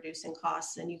example of reducing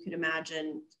costs. And you could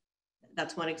imagine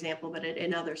that's one example, but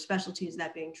in other specialties,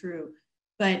 that being true.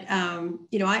 But,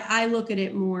 you know, I look at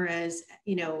it more as,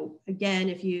 you know, again,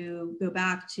 if you go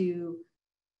back to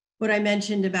what I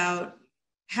mentioned about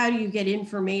how do you get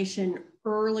information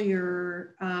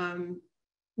earlier, not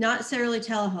necessarily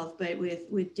telehealth, but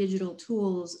with digital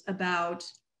tools about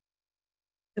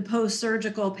the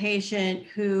post-surgical patient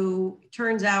who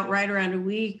turns out right around a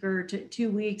week or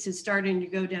 2 weeks is starting to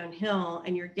go downhill,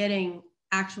 and you're getting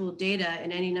actual data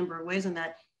in any number of ways on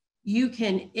that, you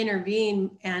can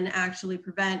intervene and actually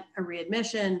prevent a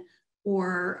readmission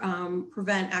or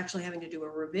prevent actually having to do a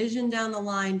revision down the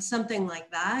line, something like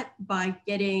that, by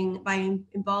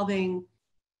involving,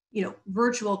 you know,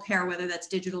 virtual care, whether that's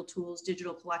digital tools,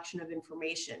 digital collection of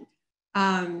information.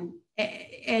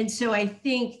 And so I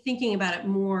think thinking about it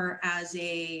more as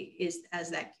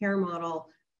that care model,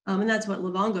 and that's what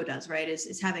Livongo does, right?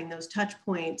 Is having those touch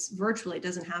points virtually. It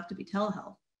doesn't have to be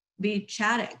telehealth. Be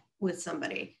chatting with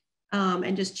somebody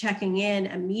and just checking in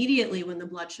immediately when the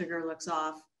blood sugar looks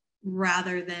off,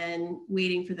 rather than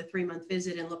waiting for the 3-month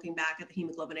visit and looking back at the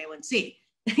hemoglobin A1C.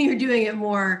 You're doing it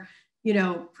more, you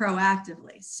know,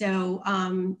 proactively. So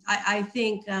I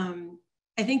think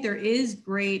there is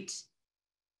great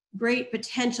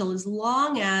potential, as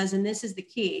long as, and this is the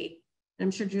key, and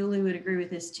I'm sure Julie would agree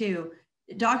with this too,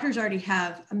 doctors already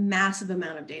have a massive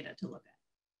amount of data to look at,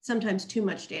 sometimes too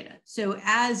much data. So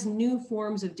as new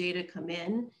forms of data come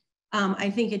in, I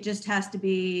think it just has to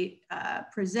be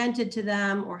presented to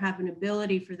them, or have an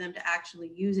ability for them to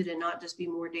actually use it, and not just be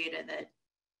more data that,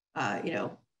 you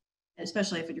know,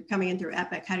 especially if you're coming in through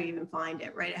Epic, how do you even find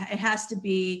it, right? It has to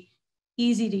be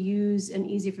easy to use and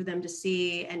easy for them to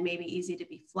see, and maybe easy to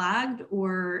be flagged,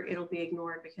 or it'll be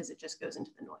ignored because it just goes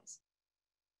into the noise.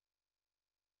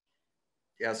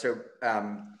 Yeah, so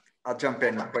I'll jump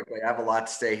in quickly. I have a lot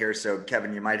to say here, so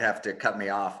Kevin, you might have to cut me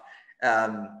off.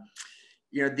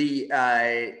 You know, the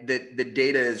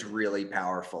data is really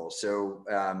powerful. So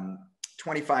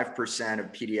 25%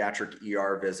 of pediatric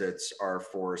ER visits are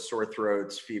for sore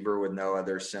throats, fever with no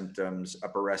other symptoms,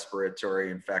 upper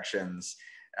respiratory infections,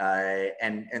 and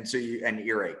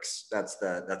earaches. That's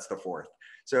the fourth.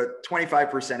 So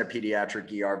 25% of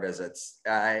pediatric ER visits.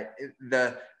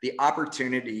 The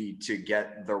opportunity to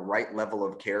get the right level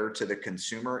of care to the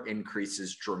consumer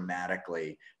increases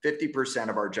dramatically. 50%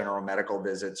 of our general medical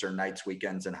visits are nights,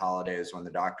 weekends, and holidays when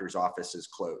the doctor's office is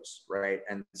closed, right?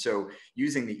 And so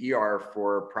using the ER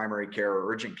for primary care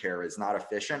or urgent care is not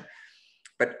efficient,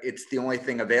 but it's the only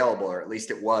thing available, or at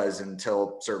least it was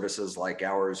until services like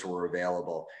ours were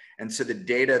available. And so the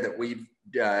data that we've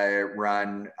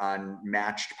run on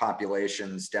matched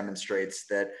populations demonstrates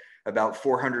that about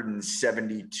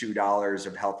 $472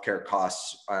 of healthcare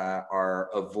costs are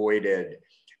avoided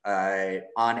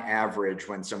on average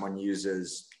when someone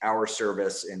uses our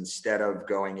service instead of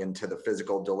going into the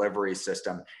physical delivery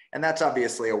system. And that's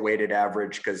obviously a weighted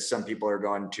average, because some people are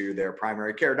going to their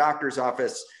primary care doctor's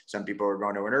office, some people are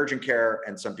going to an urgent care,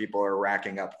 and some people are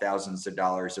racking up thousands of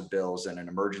dollars of bills in an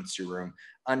emergency room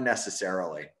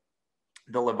unnecessarily.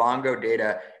 The Livongo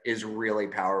data is really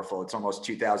powerful. It's almost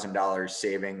 $2,000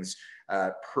 savings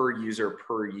per user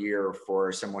per year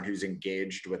for someone who's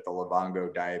engaged with the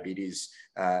Livongo diabetes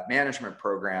management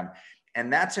program.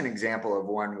 And that's an example of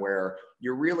one where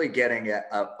you're really getting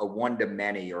a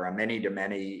one-to-many or a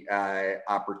many-to-many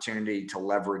opportunity to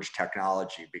leverage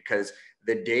technology, because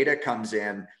the data comes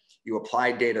in, you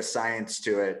apply data science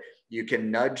to it, you can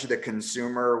nudge the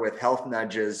consumer with health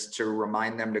nudges to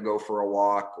remind them to go for a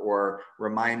walk, or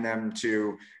remind them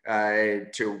to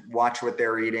watch what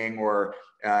they're eating, or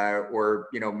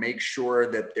you know, make sure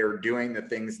that they're doing the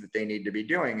things that they need to be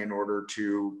doing in order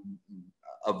to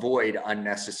avoid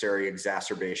unnecessary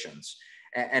exacerbations.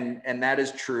 And that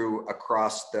is true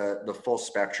across the full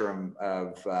spectrum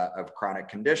of chronic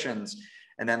conditions.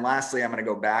 And then lastly, I'm going to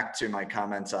go back to my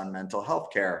comments on mental health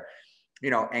care. You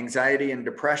know, anxiety and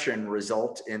depression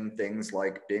result in things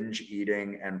like binge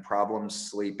eating and problems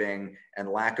sleeping and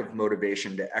lack of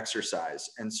motivation to exercise.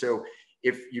 And so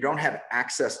if you don't have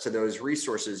access to those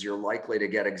resources, you're likely to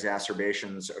get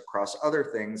exacerbations across other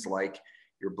things like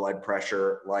your blood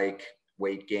pressure, like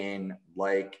weight gain,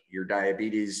 like your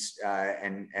diabetes,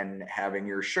 and having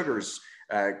your sugars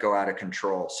go out of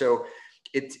control. So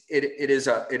it is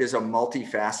a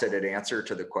multifaceted answer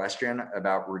to the question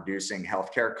about reducing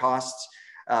healthcare costs.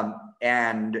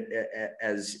 And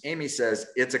as Amy says,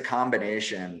 it's a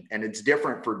combination, and it's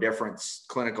different for different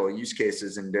clinical use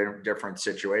cases in different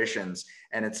situations.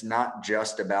 And it's not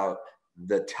just about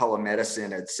the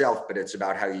telemedicine itself, but it's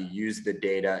about how you use the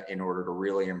data in order to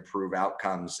really improve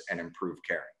outcomes and improve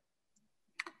care.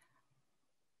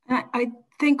 I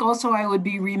think also I would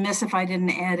be remiss if I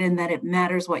didn't add in that it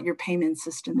matters what your payment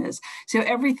system is. So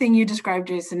everything you described,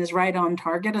 Jason, is right on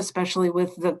target, especially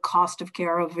with the cost of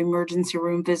care of emergency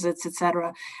room visits, et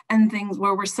cetera, and things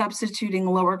where we're substituting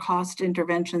lower cost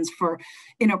interventions for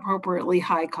inappropriately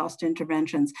high cost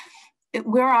interventions.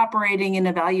 We're operating in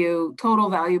a total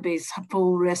value-based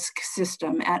full risk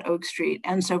system at Oak Street.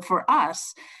 And so for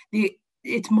us,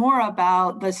 it's more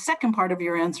about the second part of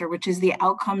your answer, which is the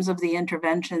outcomes of the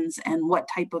interventions and what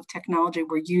type of technology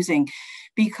we're using.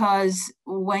 Because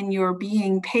when you're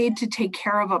being paid to take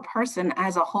care of a person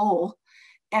as a whole,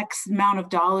 X amount of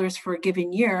dollars for a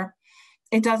given year,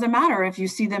 it doesn't matter if you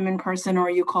see them in person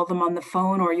or you call them on the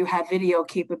phone or you have video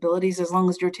capabilities, as long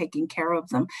as you're taking care of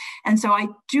them. And so I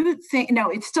do think,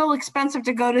 it's still expensive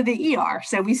to go to the ER,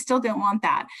 so we still don't want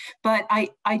that. But I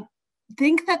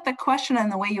think that the question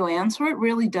and the way you answer it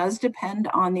really does depend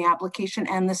on the application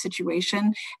and the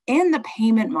situation and the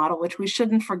payment model, which we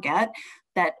shouldn't forget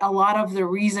that a lot of the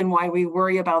reason why we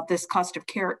worry about this cost of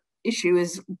care issue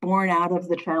is born out of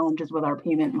the challenges with our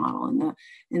payment model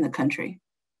in the country.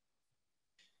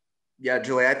 Yeah,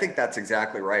 Julie, I think that's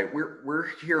exactly right. We're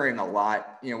hearing a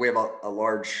lot. We have a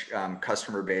large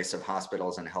customer base of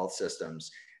hospitals and health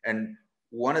systems, and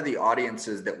one of the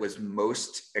audiences that was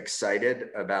most excited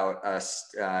about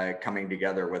us coming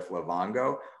together with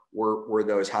Livongo were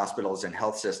those hospitals and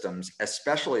health systems,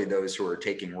 especially those who are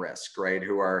taking risk, right?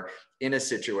 Who are in a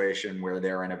situation where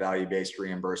they're in a value-based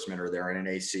reimbursement or they're in an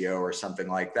ACO or something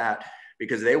like that,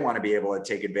 because they want to be able to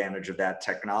take advantage of that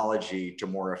technology to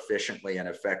more efficiently and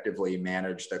effectively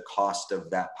manage the cost of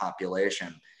that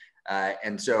population.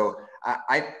 And so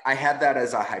I had that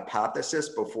as a hypothesis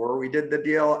before we did the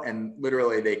deal, and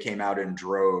literally they came out in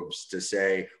droves to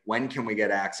say, when can we get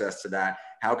access to that?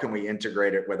 How can we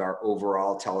integrate it with our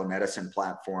overall telemedicine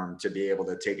platform to be able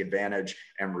to take advantage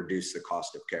and reduce the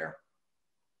cost of care?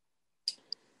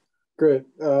 Great.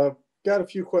 Got a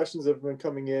few questions that have been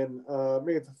coming in.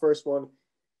 Maybe the first one,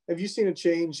 have you seen a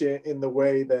change in the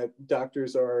way that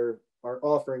doctors are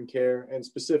offering care, and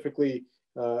specifically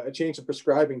a change in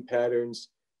prescribing patterns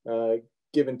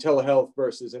given telehealth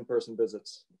versus in-person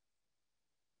visits?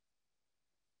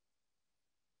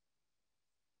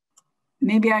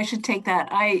 Maybe I should take that.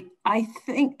 I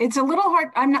think it's a little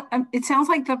hard. It sounds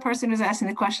like the person who's asking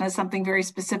the question has something very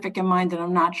specific in mind, and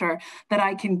I'm not sure that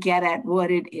I can get at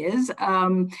what it is.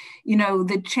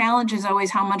 The challenge is always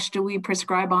how much do we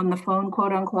prescribe on the phone,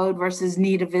 quote unquote, versus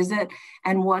need a visit,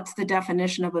 and what's the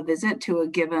definition of a visit to a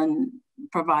given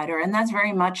provider. And that's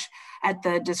very much at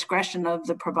the discretion of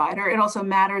the provider. It also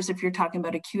matters if you're talking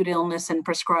about acute illness and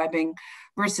prescribing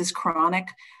versus chronic.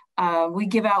 We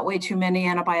give out way too many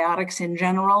antibiotics in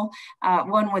general.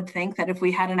 One would think that if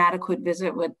we had an adequate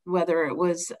visit, whether it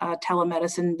was a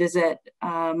telemedicine visit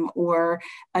or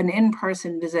an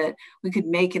in-person visit, we could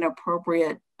make an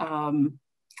appropriate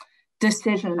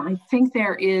decision. I think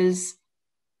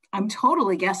I'm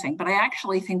totally guessing, but I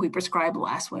actually think we prescribe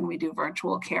less when we do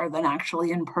virtual care than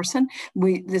actually in person.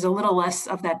 There's a little less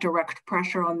of that direct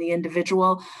pressure on the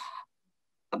individual.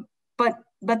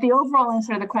 But the overall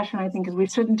answer to the question, I think, is we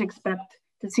shouldn't expect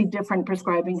to see different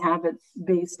prescribing habits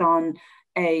based on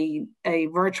a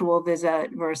virtual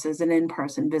visit versus an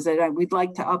in-person visit. We'd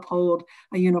like to uphold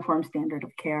a uniform standard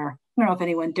of care. I don't know if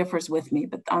anyone differs with me,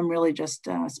 but I'm really just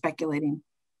speculating.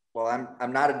 Well,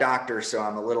 I'm not a doctor, so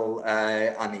I'm a little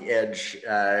on the edge,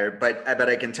 but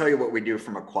I can tell you what we do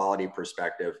from a quality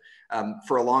perspective.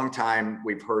 For a long time,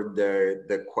 we've heard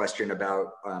the question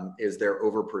about is there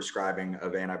overprescribing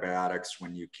of antibiotics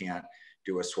when you can't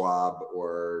do a swab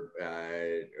or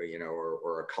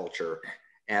a culture,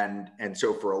 and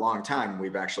so for a long time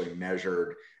we've actually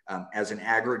measured as an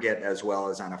aggregate as well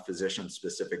as on a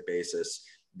physician-specific basis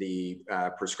the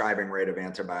prescribing rate of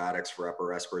antibiotics for upper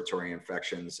respiratory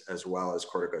infections as well as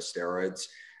corticosteroids,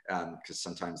 because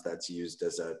sometimes that's used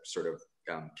as a sort of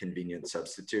convenient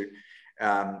substitute.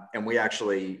 And we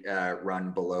actually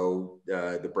run below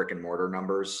the brick and mortar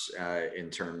numbers in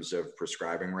terms of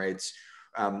prescribing rates.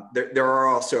 There are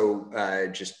also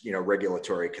just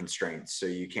regulatory constraints. So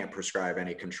you can't prescribe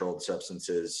any controlled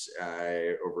substances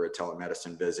over a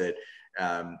telemedicine visit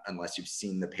unless you've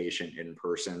seen the patient in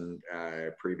person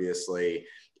previously.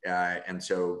 And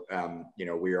so,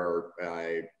 we are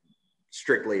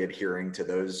strictly adhering to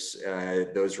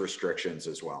those restrictions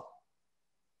as well.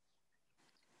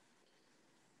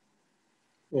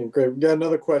 Yeah, great. We got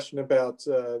another question about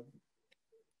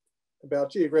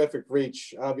geographic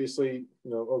reach. Obviously,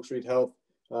 Oak Street Health,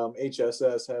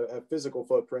 HSS have physical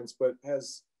footprints, but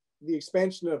has the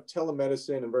expansion of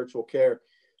telemedicine and virtual care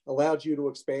allowed you to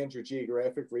expand your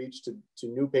geographic reach to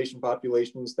new patient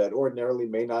populations that ordinarily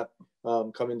may not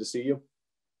come in to see you?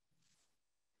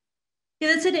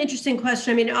 Yeah, that's an interesting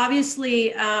question. I mean,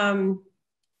 obviously,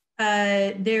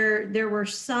 there were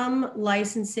some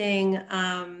licensing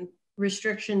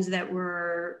restrictions that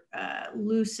were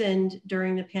loosened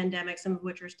during the pandemic, some of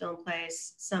which are still in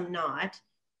place, some not.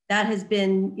 That has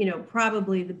been,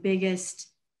 probably the biggest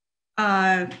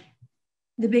challenge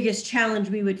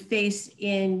we would face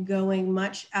in going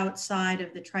much outside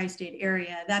of the tri-state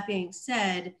area. That being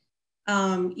said,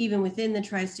 even within the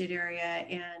tri-state area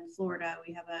and Florida,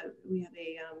 we have a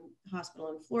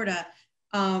hospital in Florida.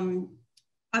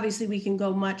 Obviously, we can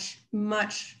go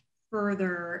much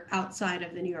further outside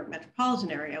of the New York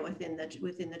metropolitan area within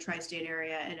the tri-state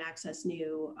area and access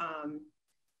new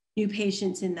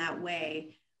patients in that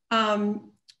way. I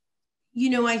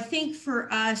think for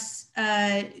us,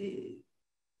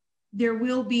 there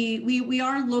will be, we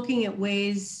are looking at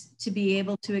ways to be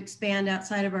able to expand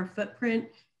outside of our footprint,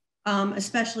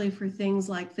 especially for things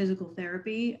like physical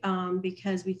therapy,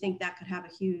 because we think that could have a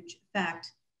huge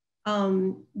effect.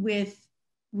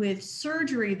 With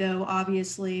surgery, though,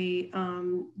 obviously,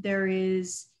 there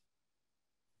is,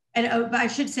 and I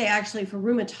should say, actually, for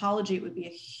rheumatology, it would be a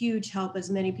huge help. As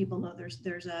many people know, there's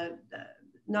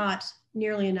not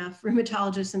nearly enough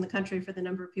rheumatologists in the country for the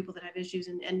number of people that have issues,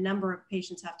 and number of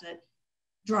patients have to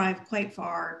drive quite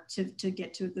far to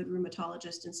get to a good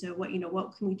rheumatologist. And so what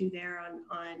can we do there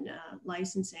on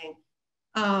licensing?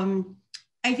 I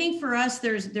think for us,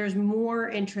 there's more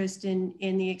interest in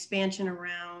the expansion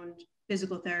around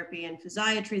physical therapy and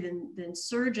physiatry than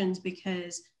surgeons,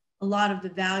 because a lot of the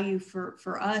value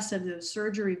for us of those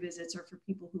surgery visits are for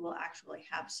people who will actually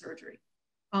have surgery.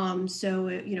 So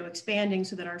expanding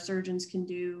so that our surgeons can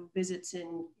do visits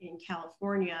in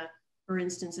California, for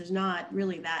instance, is not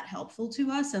really that helpful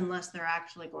to us unless they're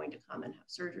actually going to come and have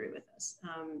surgery with us.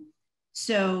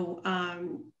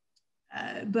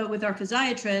 But with our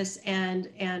physiatrists and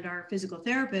our physical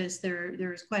therapists,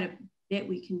 there's quite a bit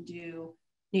we can do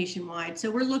nationwide.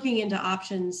 So we're looking into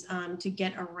options to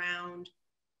get around,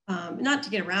 not to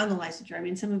get around the licensure. I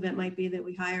mean, some of it might be that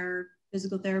we hire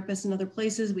physical therapists in other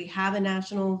places. We have a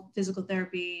national physical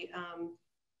therapy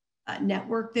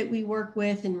network that we work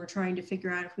with, and we're trying to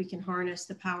figure out if we can harness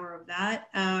the power of that.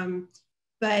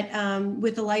 But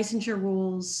with the licensure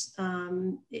rules,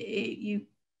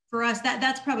 for us,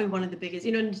 that's probably one of the biggest.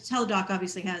 Teladoc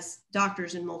obviously has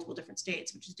doctors in multiple different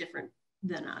states, which is different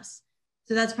than us.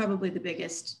 So that's probably the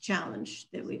biggest challenge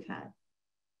that we've had.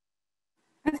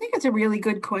 I think it's a really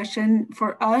good question.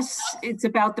 For us, it's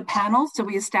about the panel. So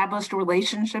we established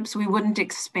relationships. We wouldn't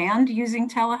expand using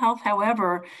telehealth.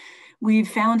 However, we've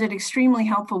found it extremely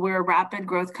helpful. We're a rapid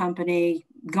growth company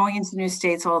going into new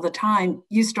states all the time.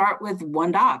 You start with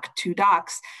one doc, two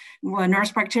docs, one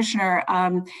nurse practitioner.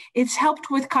 It's helped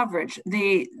with coverage.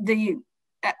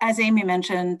 As Amy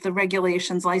mentioned, the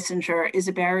regulations, licensure is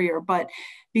a barrier, but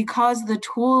because the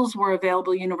tools were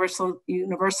available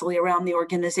universally around the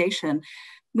organization,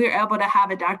 we were able to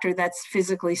have a doctor that's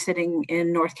physically sitting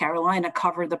in North Carolina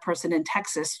cover the person in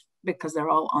Texas because they're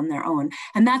all on their own.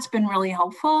 And that's been really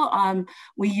helpful.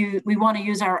 We want to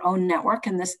use our own network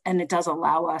and it does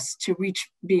allow us to reach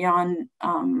beyond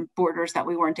borders that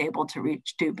we weren't able to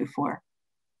reach to before.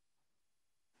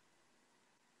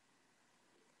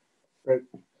 Great.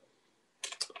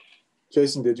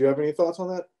 Jason, did you have any thoughts on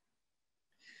that?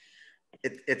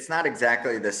 It's not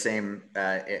exactly the same,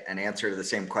 an answer to the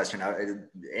same question.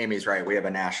 Amy's right. We have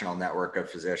a national network of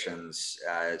physicians.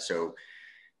 So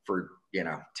for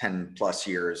 10 plus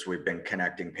years, we've been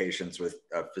connecting patients with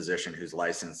a physician who's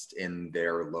licensed in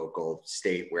their local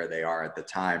state where they are at the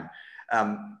time.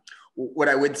 What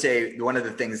I would say, one of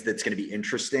the things that's going to be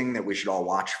interesting that we should all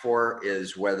watch for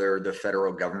is whether the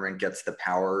federal government gets the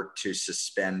power to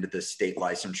suspend the state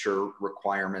licensure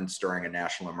requirements during a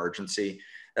national emergency.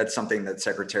 That's something that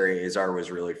Secretary Azar was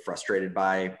really frustrated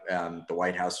by. The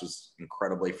White House was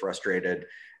incredibly frustrated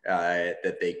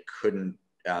that they couldn't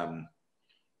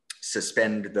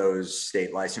suspend those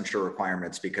state licensure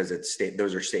requirements because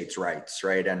those are states' rights,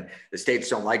 right? And the states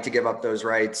don't like to give up those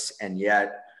rights, and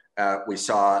yet we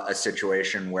saw a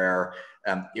situation where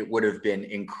it would have been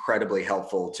incredibly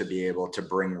helpful to be able to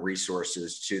bring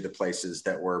resources to the places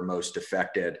that were most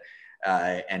affected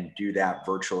and do that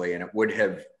virtually. And it would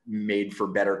have made for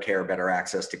better care, better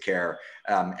access to care,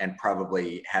 and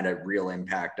probably had a real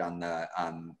impact on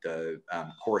the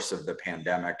course of the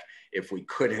pandemic if we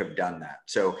could have done that.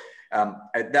 So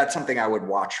that's something I would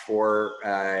watch for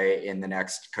in the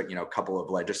next couple of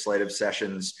legislative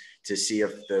sessions to see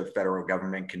if the federal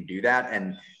government can do that.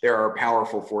 And there are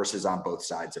powerful forces on both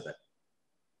sides of it.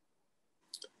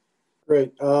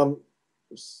 Great.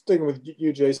 Sticking with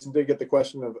you, Jason, did get the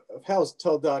question of how is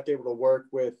Teladoc able to work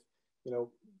with,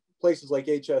 places like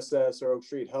HSS or Oak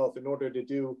Street Health in order to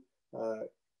do kind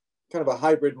of a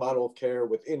hybrid model of care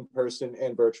with in-person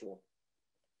and virtual?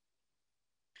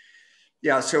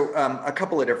 Yeah, so a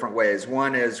couple of different ways.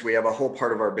 One is we have a whole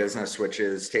part of our business, which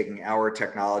is taking our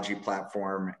technology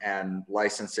platform and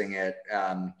licensing it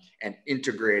and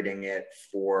integrating it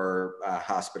for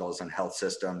hospitals and health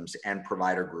systems and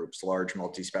provider groups, large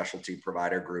multi-specialty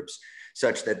provider groups,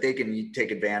 such that they can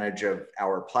take advantage of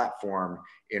our platform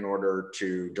in order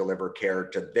to deliver care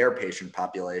to their patient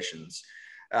populations.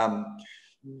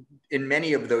 In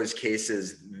many of those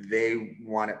cases, they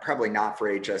want it probably not for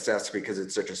HSS because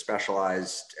it's such a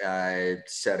specialized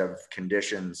set of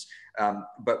conditions,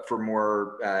 but for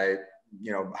more,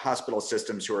 hospital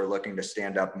systems who are looking to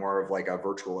stand up more of like a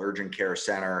virtual urgent care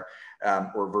center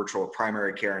or virtual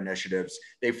primary care initiatives,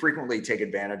 they frequently take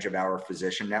advantage of our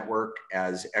physician network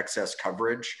as excess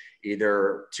coverage,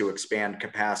 either to expand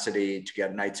capacity, to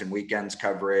get nights and weekends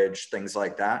coverage, things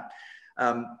like that.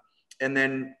 And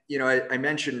then, I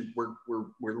mentioned we're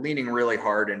leaning really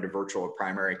hard into virtual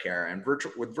primary care, and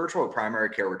with virtual primary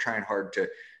care, we're trying hard to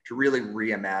really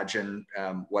reimagine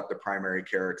what the primary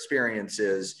care experience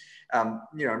is.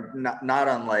 Not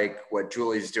unlike what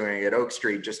Julie's doing at Oak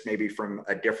Street, just maybe from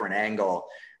a different angle.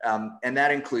 And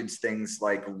that includes things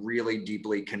like really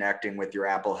deeply connecting with your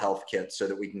Apple Health Kit so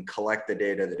that we can collect the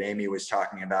data that Amy was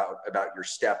talking about your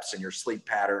steps and your sleep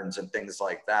patterns and things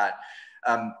like that.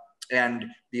 And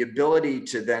the ability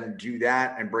to then do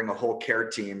that and bring a whole care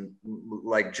team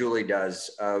like Julie does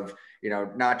of,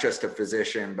 not just a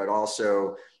physician, but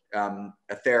also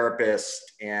a therapist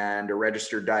and a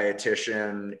registered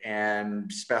dietitian and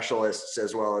specialists,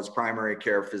 as well as primary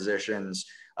care physicians,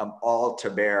 all to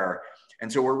bear.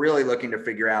 And so we're really looking to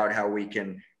figure out how we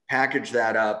can package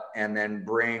that up and then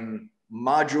bring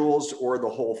modules or the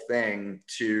whole thing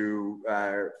to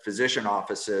physician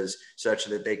offices such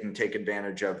that they can take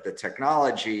advantage of the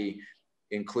technology,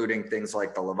 including things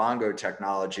like the Livongo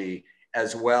technology,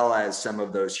 as well as some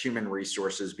of those human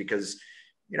resources, because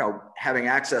having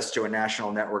access to a national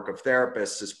network of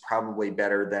therapists is probably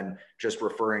better than just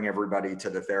referring everybody to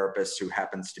the therapist who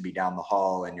happens to be down the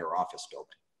hall in your office building.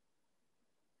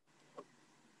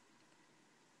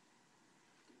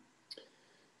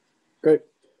 Great.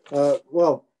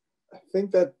 Well, I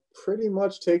think that pretty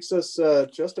much takes us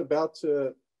just about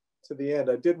to the end.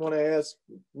 I did want to ask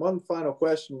one final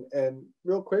question, and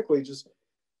real quickly, just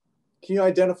can you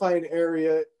identify an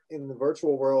area in the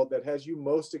virtual world that has you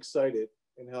most excited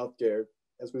in healthcare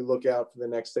as we look out for the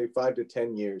next, say, 5 to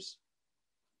 10 years?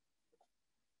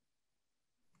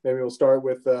 Maybe we'll start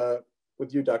with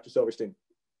you, Dr. Silverstein.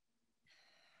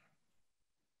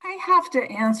 I have to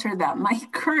answer that. My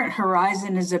current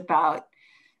horizon is about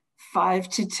 5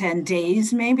 to 10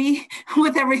 days, maybe,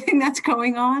 with everything that's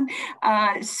going on.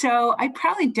 So I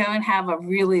probably don't have a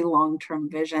really long-term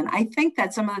vision. I think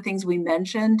that some of the things we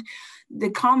mentioned, the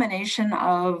combination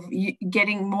of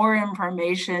getting more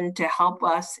information to help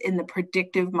us in the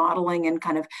predictive modeling and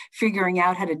kind of figuring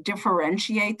out how to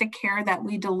differentiate the care that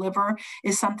we deliver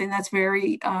is something that's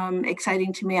very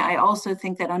exciting to me. I also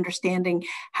think that understanding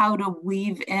how to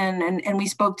weave in, and we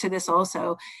spoke to this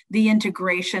also, the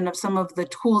integration of some of the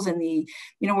tools and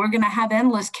we're going to have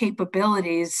endless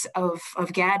capabilities of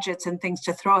gadgets and things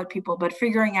to throw at people, but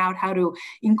figuring out how to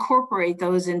incorporate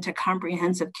those into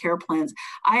comprehensive care plans.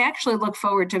 I actually look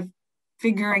forward to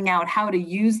figuring out how to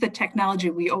use the technology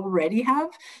we already have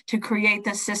to create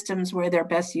the systems where they're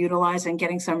best utilized, and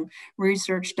getting some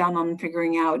research done on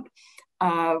figuring out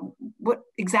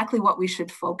exactly what we should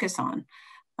focus on.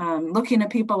 Looking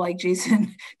at people like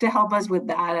Jason to help us with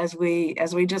that as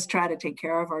we just try to take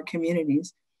care of our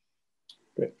communities.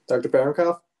 Great. Dr.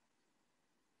 Fahrenkopf?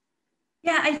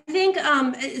 Yeah, I think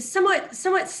somewhat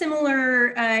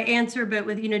similar answer, but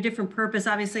with different purpose.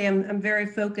 Obviously, I'm very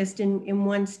focused in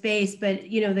one space, but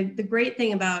the great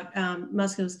thing about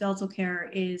musculoskeletal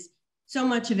care is so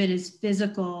much of it is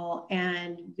physical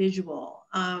and visual,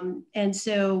 and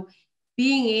so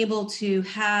being able to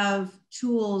have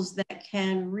tools that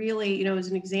can really, as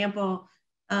an example,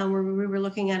 where we were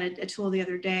looking at a tool the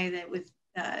other day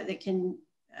that can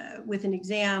with an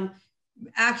exam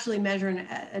actually measure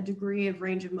a degree of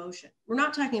range of motion. We're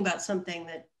not talking about something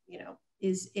that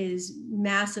is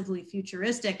massively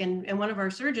futuristic. And one of our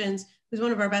surgeons, who's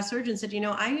one of our best surgeons, said,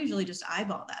 I usually just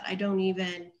eyeball that. I don't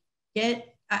even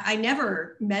I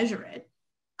never measure it.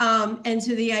 And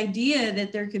so the idea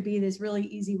that there could be this really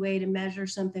easy way to measure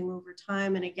something over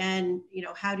time, and again,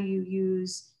 how do you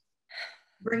use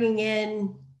bringing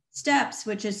in steps,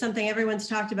 which is something everyone's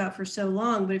talked about for so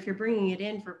long, but if you're bringing it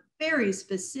in for very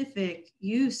specific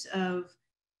use of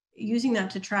using that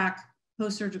to track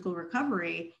post-surgical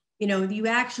recovery, you know, you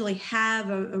actually have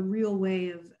a real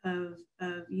way of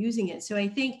using it. So I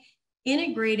think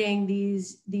integrating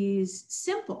these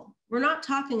simple, we're not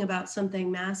talking about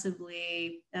something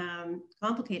massively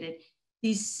complicated,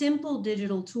 these simple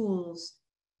digital tools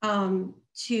to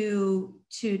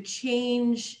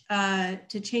change how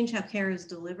care is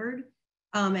delivered,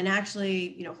 and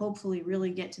actually, you know, hopefully really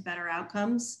get to better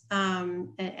outcomes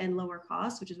and lower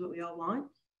costs, which is what we all want.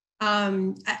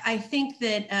 I think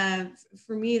that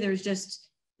for me, there's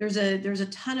a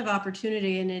ton of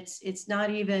opportunity, and it's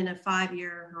not even a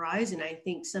 5-year horizon. I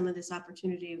think some of this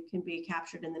opportunity can be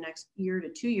captured in the next year to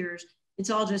 2 years.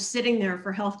 It's all just sitting there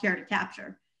for healthcare to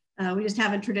capture. We just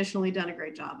haven't traditionally done a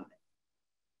great job of it.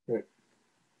 Right.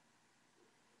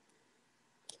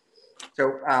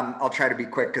 So I'll try to be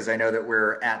quick because I know that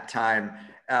we're at time.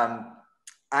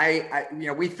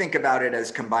 We think about it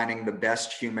as combining the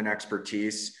best human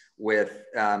expertise with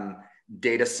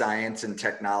data science and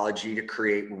technology to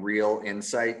create real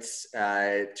insights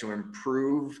to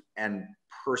improve and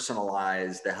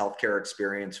personalize the healthcare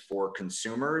experience for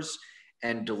consumers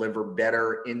and deliver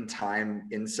better in-time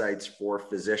insights for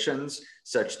physicians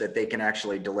such that they can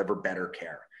actually deliver better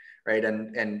care, right?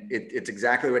 And it's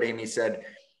exactly what Amy said.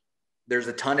 There's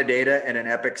a ton of data in an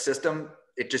Epic system.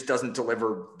 It just doesn't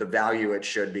deliver the value it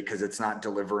should because it's not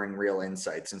delivering real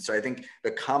insights. And so I think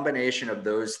the combination of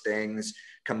those things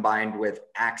combined with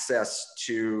access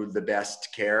to the best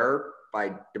care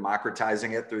by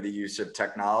democratizing it through the use of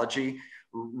technology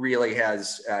really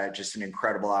has just an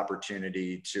incredible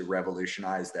opportunity to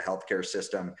revolutionize the healthcare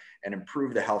system and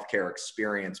improve the healthcare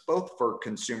experience, both for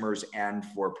consumers and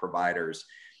for providers.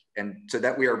 And so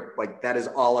that we are like, that is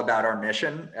all about our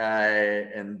mission.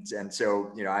 And so,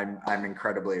 you know, I'm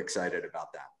incredibly excited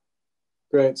about that.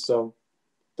 Great. So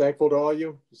thankful to all of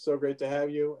you. It's so great to have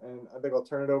you. And I think I'll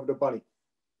turn it over to Bunny.